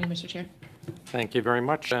 That's all from me, Mr. Chair. Thank you very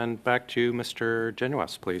much. And back to Mr.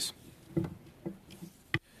 Genuas, please.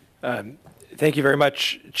 Thank you very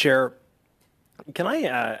much, Chair. Can I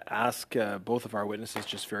ask both of our witnesses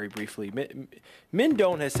just very briefly?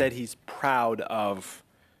 Mindone has said he's proud of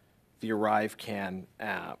the ArriveCAN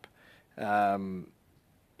app.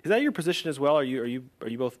 Is that your position as well? Are you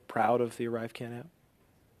both proud of the ArriveCAN app?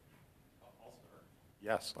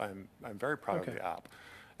 Yes, I'm very proud of the app,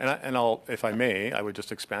 and I'll, if I may, I would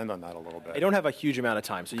just expand on that a little bit. I don't have a huge amount of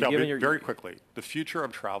time, so very quickly. The future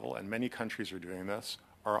of travel, and many countries are doing this,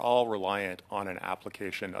 are all reliant on an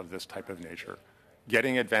application of this type of nature.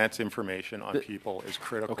 getting advance information on people is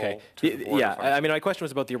critical. Okay. To the board Yeah, of I mean, my question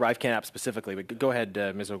was about the ArriveCAN app specifically, but go ahead,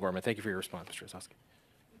 Ms. O'Gorman. Thank you for your response, Mr. Osowski.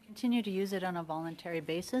 Continue to use it on a voluntary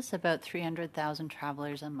basis. About 300,000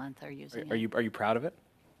 travelers a month are using it. Are you proud of it?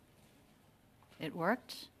 It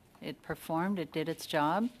worked. It performed. It did its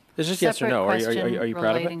job. It's just yes or no. Are you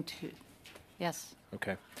proud of it? Yes.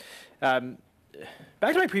 Okay.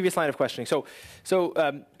 Back to my previous line of questioning. So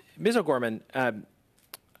Ms. O'Gorman, I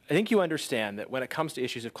think you understand that when it comes to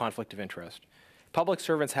issues of conflict of interest, public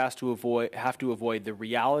servants have to avoid the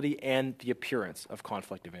reality and the appearance of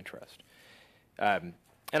conflict of interest. And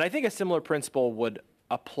I think a similar principle would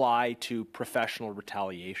apply to professional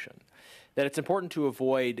retaliation, that it's important to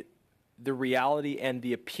avoid the reality and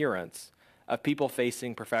the appearance of people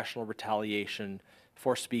facing professional retaliation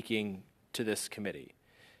for speaking to this committee.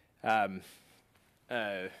 By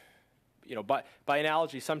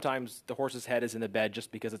analogy, sometimes the horse's head is in the bed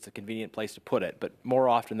just because it's a convenient place to put it, but more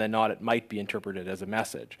often than not, it might be interpreted as a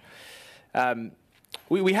message.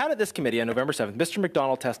 We had at this committee on November 7th, Mr.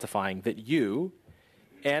 McDonald testifying that you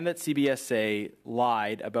and that CBSA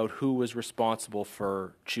lied about who was responsible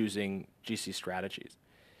for choosing GC strategies.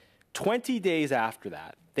 20 days after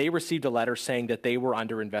that, they received a letter saying that they were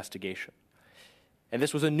under investigation. And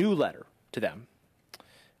this was a new letter to them.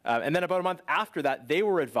 And then about a month after that, they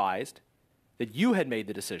were advised that you had made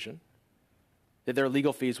the decision that their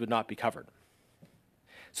legal fees would not be covered.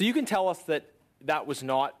 So you can tell us that that was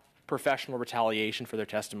not professional retaliation for their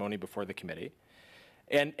testimony before the committee.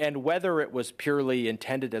 And whether it was purely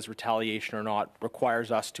intended as retaliation or not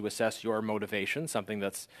requires us to assess your motivation, something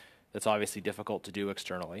that's obviously difficult to do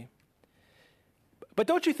externally. But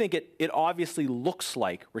don't you think it obviously looks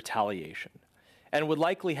like retaliation and would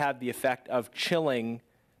likely have the effect of chilling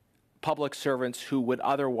public servants who would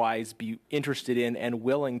otherwise be interested in and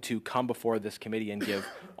willing to come before this committee and give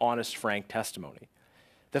honest, frank testimony?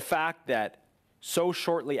 The fact that so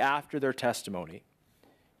shortly after their testimony,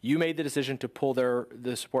 you made the decision to pull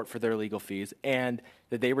the support for their legal fees, and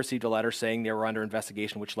that they received a letter saying they were under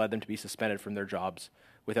investigation, which led them to be suspended from their jobs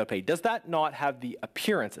without pay. Does that not have the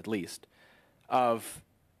appearance, at least, of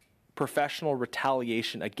professional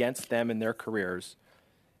retaliation against them in their careers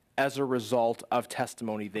as a result of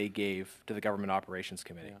testimony they gave to the Government Operations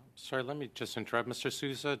Committee? Yeah. Sorry, let me just interrupt. Mr.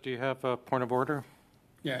 Sousa, do you have a point of order?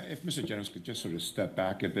 Yeah, if Mr. Jennings could just sort of step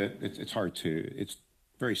back a bit. It's hard to, it's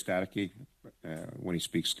very staticky when he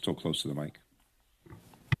speaks so close to the mic.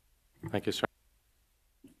 Thank you, sir.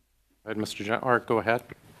 Go ahead, Mr. Jennings, go ahead.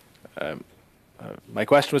 My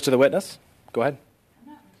question was to the witness. Go ahead.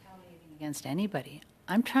 I'm not retaliating against anybody.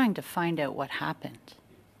 I'm trying to find out what happened.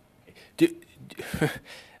 Do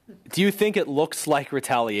you think it looks like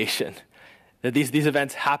retaliation, that these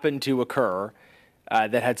events happened to occur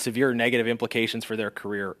that had severe negative implications for their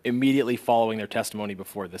career immediately following their testimony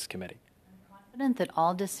before this committee? I'm confident that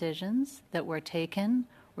all decisions that were taken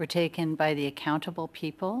by the accountable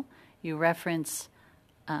people. You reference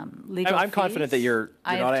legal I'm fees. confident that you're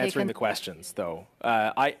not answering the questions, though.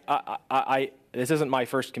 This isn't my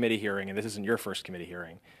first committee hearing, and this isn't your first committee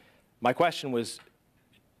hearing. My question was,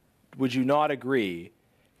 would you not agree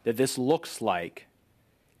that this looks like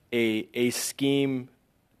a scheme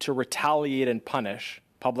to retaliate and punish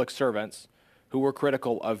public servants who were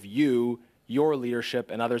critical of you, your leadership,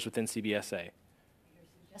 and others within CBSA?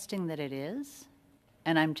 You're suggesting that it is,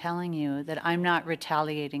 and I'm telling you that I'm not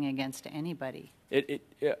retaliating against anybody.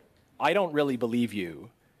 I don't really believe you,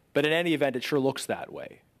 but in any event, it sure looks that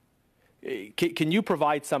way. Can you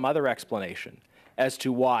provide some other explanation as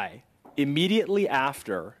to why, immediately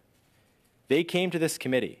after they came to this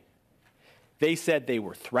committee, they said they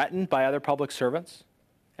were threatened by other public servants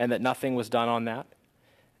and that nothing was done on that?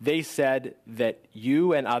 They said that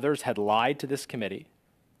you and others had lied to this committee.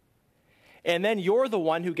 And then you're the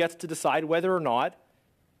one who gets to decide whether or not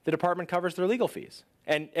the department covers their legal fees.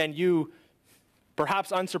 And you,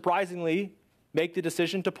 perhaps unsurprisingly, make the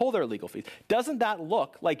decision to pull their legal fees. Doesn't that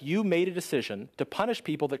look like you made a decision to punish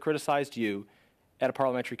people that criticized you at a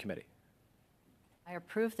parliamentary committee? I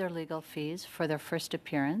approved their legal fees for their first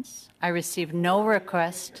appearance. I received no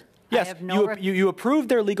request. Yes, you approved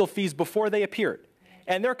their legal fees before they appeared.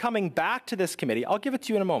 And they're coming back to this committee. I'll give it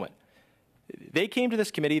to you in a moment. They came to this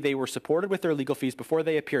committee. They were supported with their legal fees before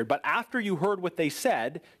they appeared. But after you heard what they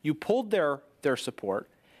said, you pulled their support.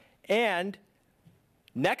 And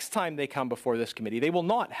next time they come before this committee, they will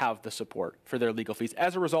not have the support for their legal fees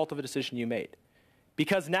as a result of a decision you made.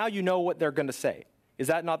 Because now you know what they're going to say. Is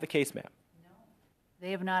that not the case, ma'am?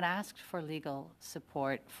 They have not asked for legal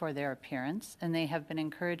support for their appearance, and they have been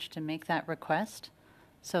encouraged to make that request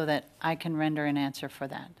so that I can render an answer for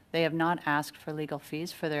that. They have not asked for legal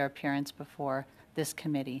fees for their appearance before this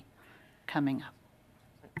committee coming up.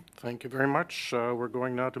 Thank you very much. We're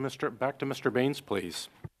going now to back to Mr. Baines, please.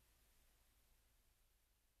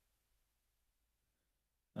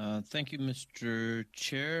 Thank you, Mr.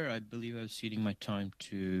 Chair. I believe I was ceding my time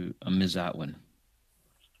to Ms. Atwin.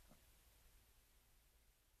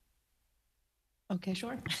 Okay,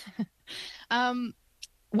 sure.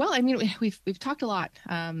 Well, I mean, we've talked a lot.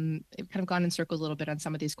 We've kind of gone in circles a little bit on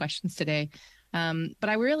some of these questions today. But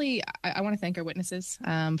I want to thank our witnesses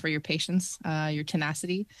for your patience, your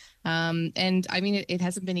tenacity. And I mean, it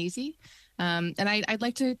hasn't been easy. And I'd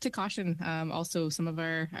like to caution also some of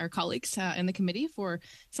our colleagues in the committee for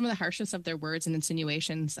some of the harshness of their words and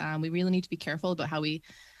insinuations. We really need to be careful about how we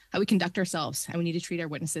conduct ourselves, and we need to treat our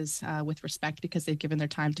witnesses with respect because they've given their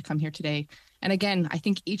time to come here today. And again, I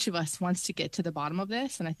think each of us wants to get to the bottom of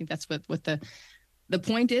this, and I think that's what the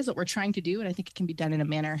point is, what we're trying to do, and I think it can be done in a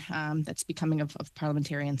manner that's becoming of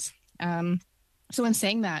parliamentarians. So in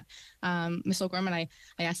saying that, Ms. O'Gorman, I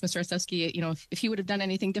asked Mr. Osowski, if he would have done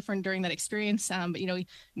anything different during that experience. But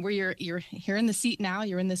where you're here in the seat now,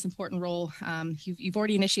 you're in this important role. You've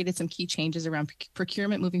already initiated some key changes around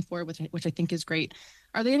procurement moving forward, which I think is great.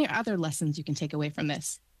 Are there any other lessons you can take away from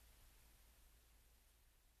this?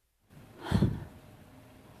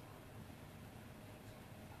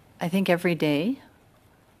 I think every day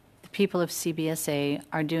the people of CBSA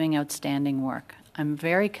are doing outstanding work. I'm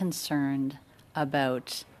very concerned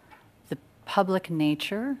about the public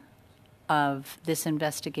nature of this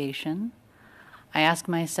investigation. I ask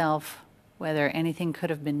myself whether anything could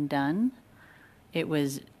have been done. It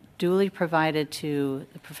was duly provided to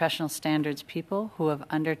the professional standards people who have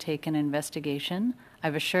undertaken investigation.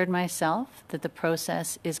 I've assured myself that the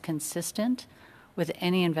process is consistent with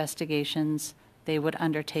any investigations they would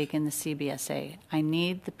undertake in the CBSA. I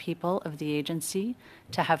need the people of the agency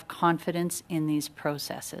to have confidence in these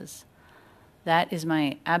processes. That is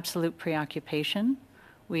my absolute preoccupation.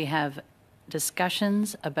 We have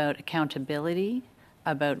discussions about accountability,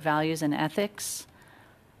 about values and ethics.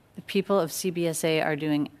 The people of CBSA are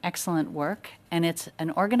doing excellent work, and it's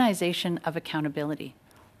an organization of accountability.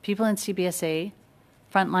 People in CBSA,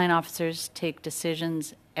 frontline officers, take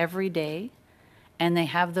decisions every day, and they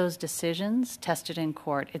have those decisions tested in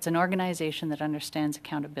court. It's an organization that understands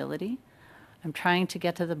accountability. I'm trying to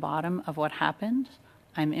get to the bottom of what happened.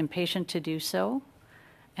 I'm impatient to do so,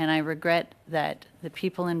 and I regret that the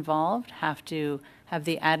people involved have to have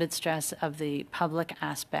the added stress of the public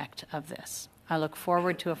aspect of this. I look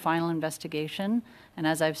forward to a final investigation, and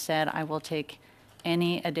as I've said, I will take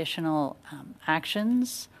any additional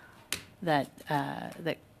actions that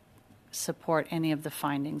support any of the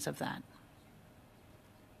findings of that.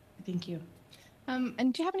 Thank you.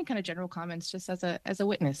 And do you have any kind of general comments, just as a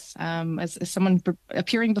witness, as someone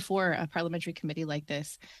appearing before a parliamentary committee like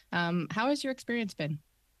this? How has your experience been?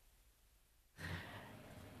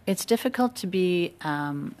 It's difficult to be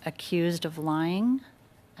accused of lying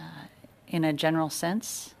in a general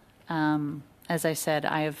sense. As I said,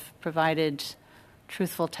 I have provided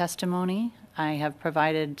truthful testimony. I have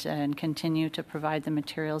provided and continue to provide the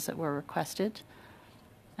materials that were requested,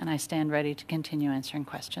 and I stand ready to continue answering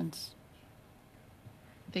questions.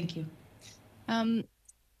 Thank you. And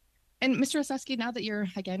Mr. Osowski, now that you're,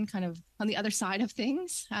 again, kind of on the other side of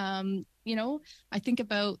things, I think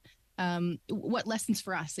about what lessons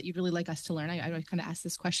for us that you'd really like us to learn. I kind of asked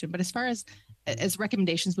this question, but as far as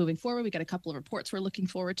recommendations moving forward, we got a couple of reports we're looking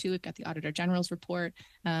forward to. We've got the Auditor General's report.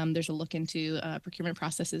 There's a look into procurement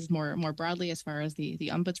processes more broadly as far as the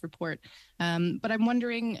Ombuds report. But I'm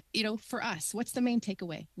wondering, for us, what's the main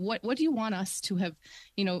takeaway? What do you want us to have,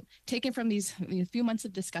 taken from these few months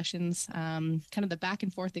of discussions, kind of the back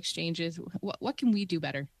and forth exchanges? What can we do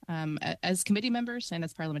better as committee members and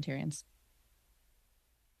as parliamentarians?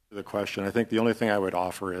 The question, I think the only thing I would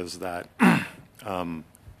offer is that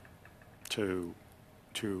to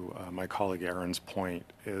my colleague Aaron's point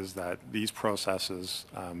is that these processes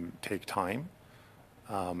take time,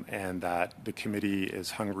 and that the committee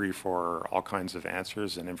is hungry for all kinds of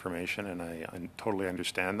answers and information, and I totally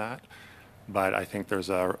understand that. But I think there's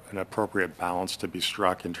an appropriate balance to be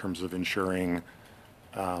struck in terms of ensuring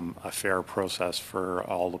a fair process for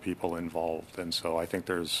all the people involved. And so I think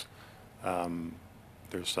there's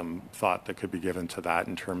some thought that could be given to that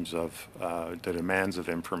in terms of the demands of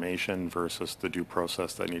information versus the due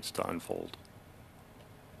process that needs to unfold.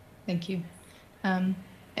 Thank you. And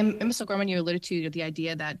Ms. O'Gorman, you alluded to the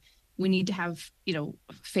idea that we need to have,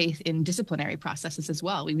 faith in disciplinary processes as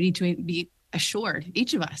well. We need to be assured,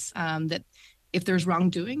 each of us, that if there's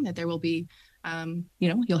wrongdoing, that there will be,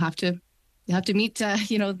 you'll have to meet,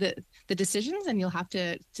 the the decisions, and you'll have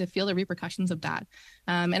to feel the repercussions of that.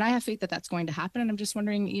 And I have faith that that's going to happen. And I'm just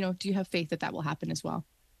wondering, do you have faith that that will happen as well?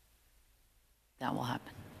 That will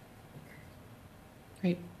happen.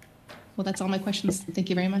 Great. Well, that's all my questions. Thank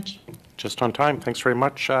you very much. Just on time. Thanks very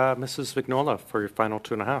much, Mrs. Vignola, for your final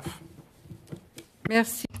 2.5.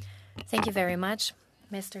 Merci. Thank you very much,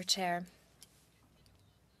 Mr. Chair.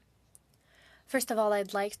 First of all,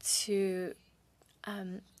 I'd like to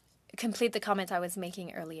complete the comment I was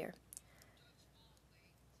making earlier.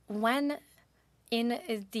 When in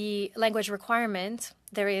the language requirement,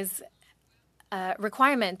 there is a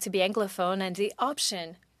requirement to be Anglophone and the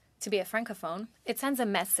option to be a Francophone, it sends a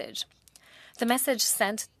message. The message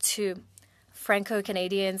sent to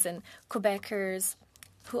Franco-Canadians and Quebecers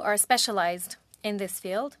who are specialized in this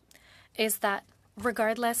field is that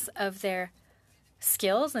regardless of their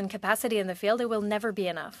skills and capacity in the field, it will never be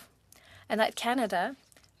enough. And that Canada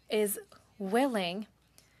is willing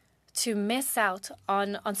to miss out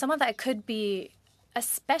on someone that could be a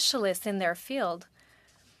specialist in their field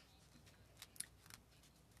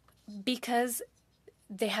because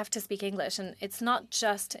they have to speak English. And it's not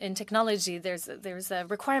just in technology. There's a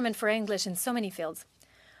requirement for English in so many fields.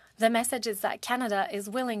 The message is that Canada is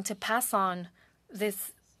willing to pass on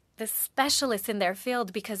this specialist in their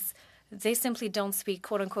field because they simply don't speak,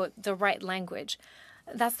 quote unquote, the right language.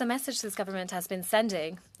 That's the message this government has been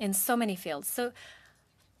sending in so many fields. So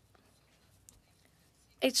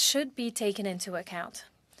it should be taken into account.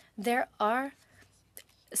 There are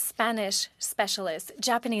Spanish specialists,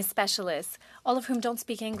 Japanese specialists, all of whom don't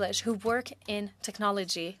speak English, who work in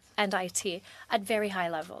technology and IT at very high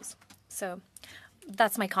levels. So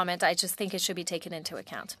that's my comment. I just think it should be taken into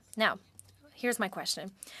account. Now, here's my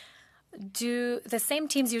question. Do the same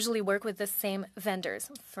teams usually work with the same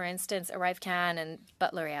vendors? For instance, ArriveCAN and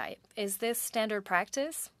Butler AI. Is this standard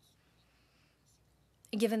practice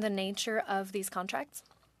given the nature of these contracts?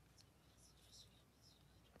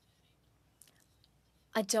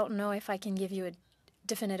 I don't know if I can give you a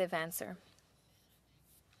definitive answer.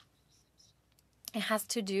 It has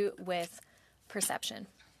to do with perception.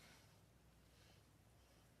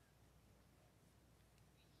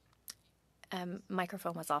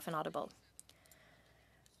 Microphone was off and audible.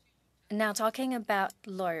 Now, talking about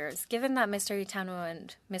lawyers, given that Mr. Utano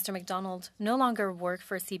and Mr. McDonald no longer work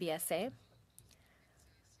for CBSA,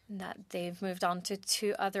 that they've moved on to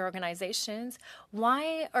 2 other organizations,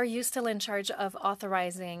 why are you still in charge of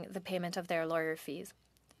authorizing the payment of their lawyer fees?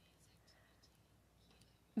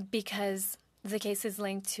 Because the case is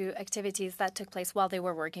linked to activities that took place while they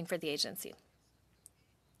were working for the agency.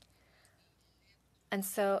 And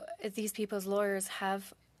so these people's lawyers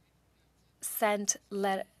have sent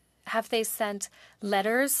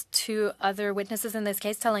letters to other witnesses in this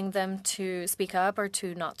case telling them to speak up or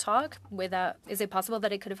to not talk? Is it possible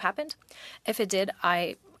that it could have happened? If it did,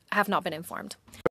 I have not been informed.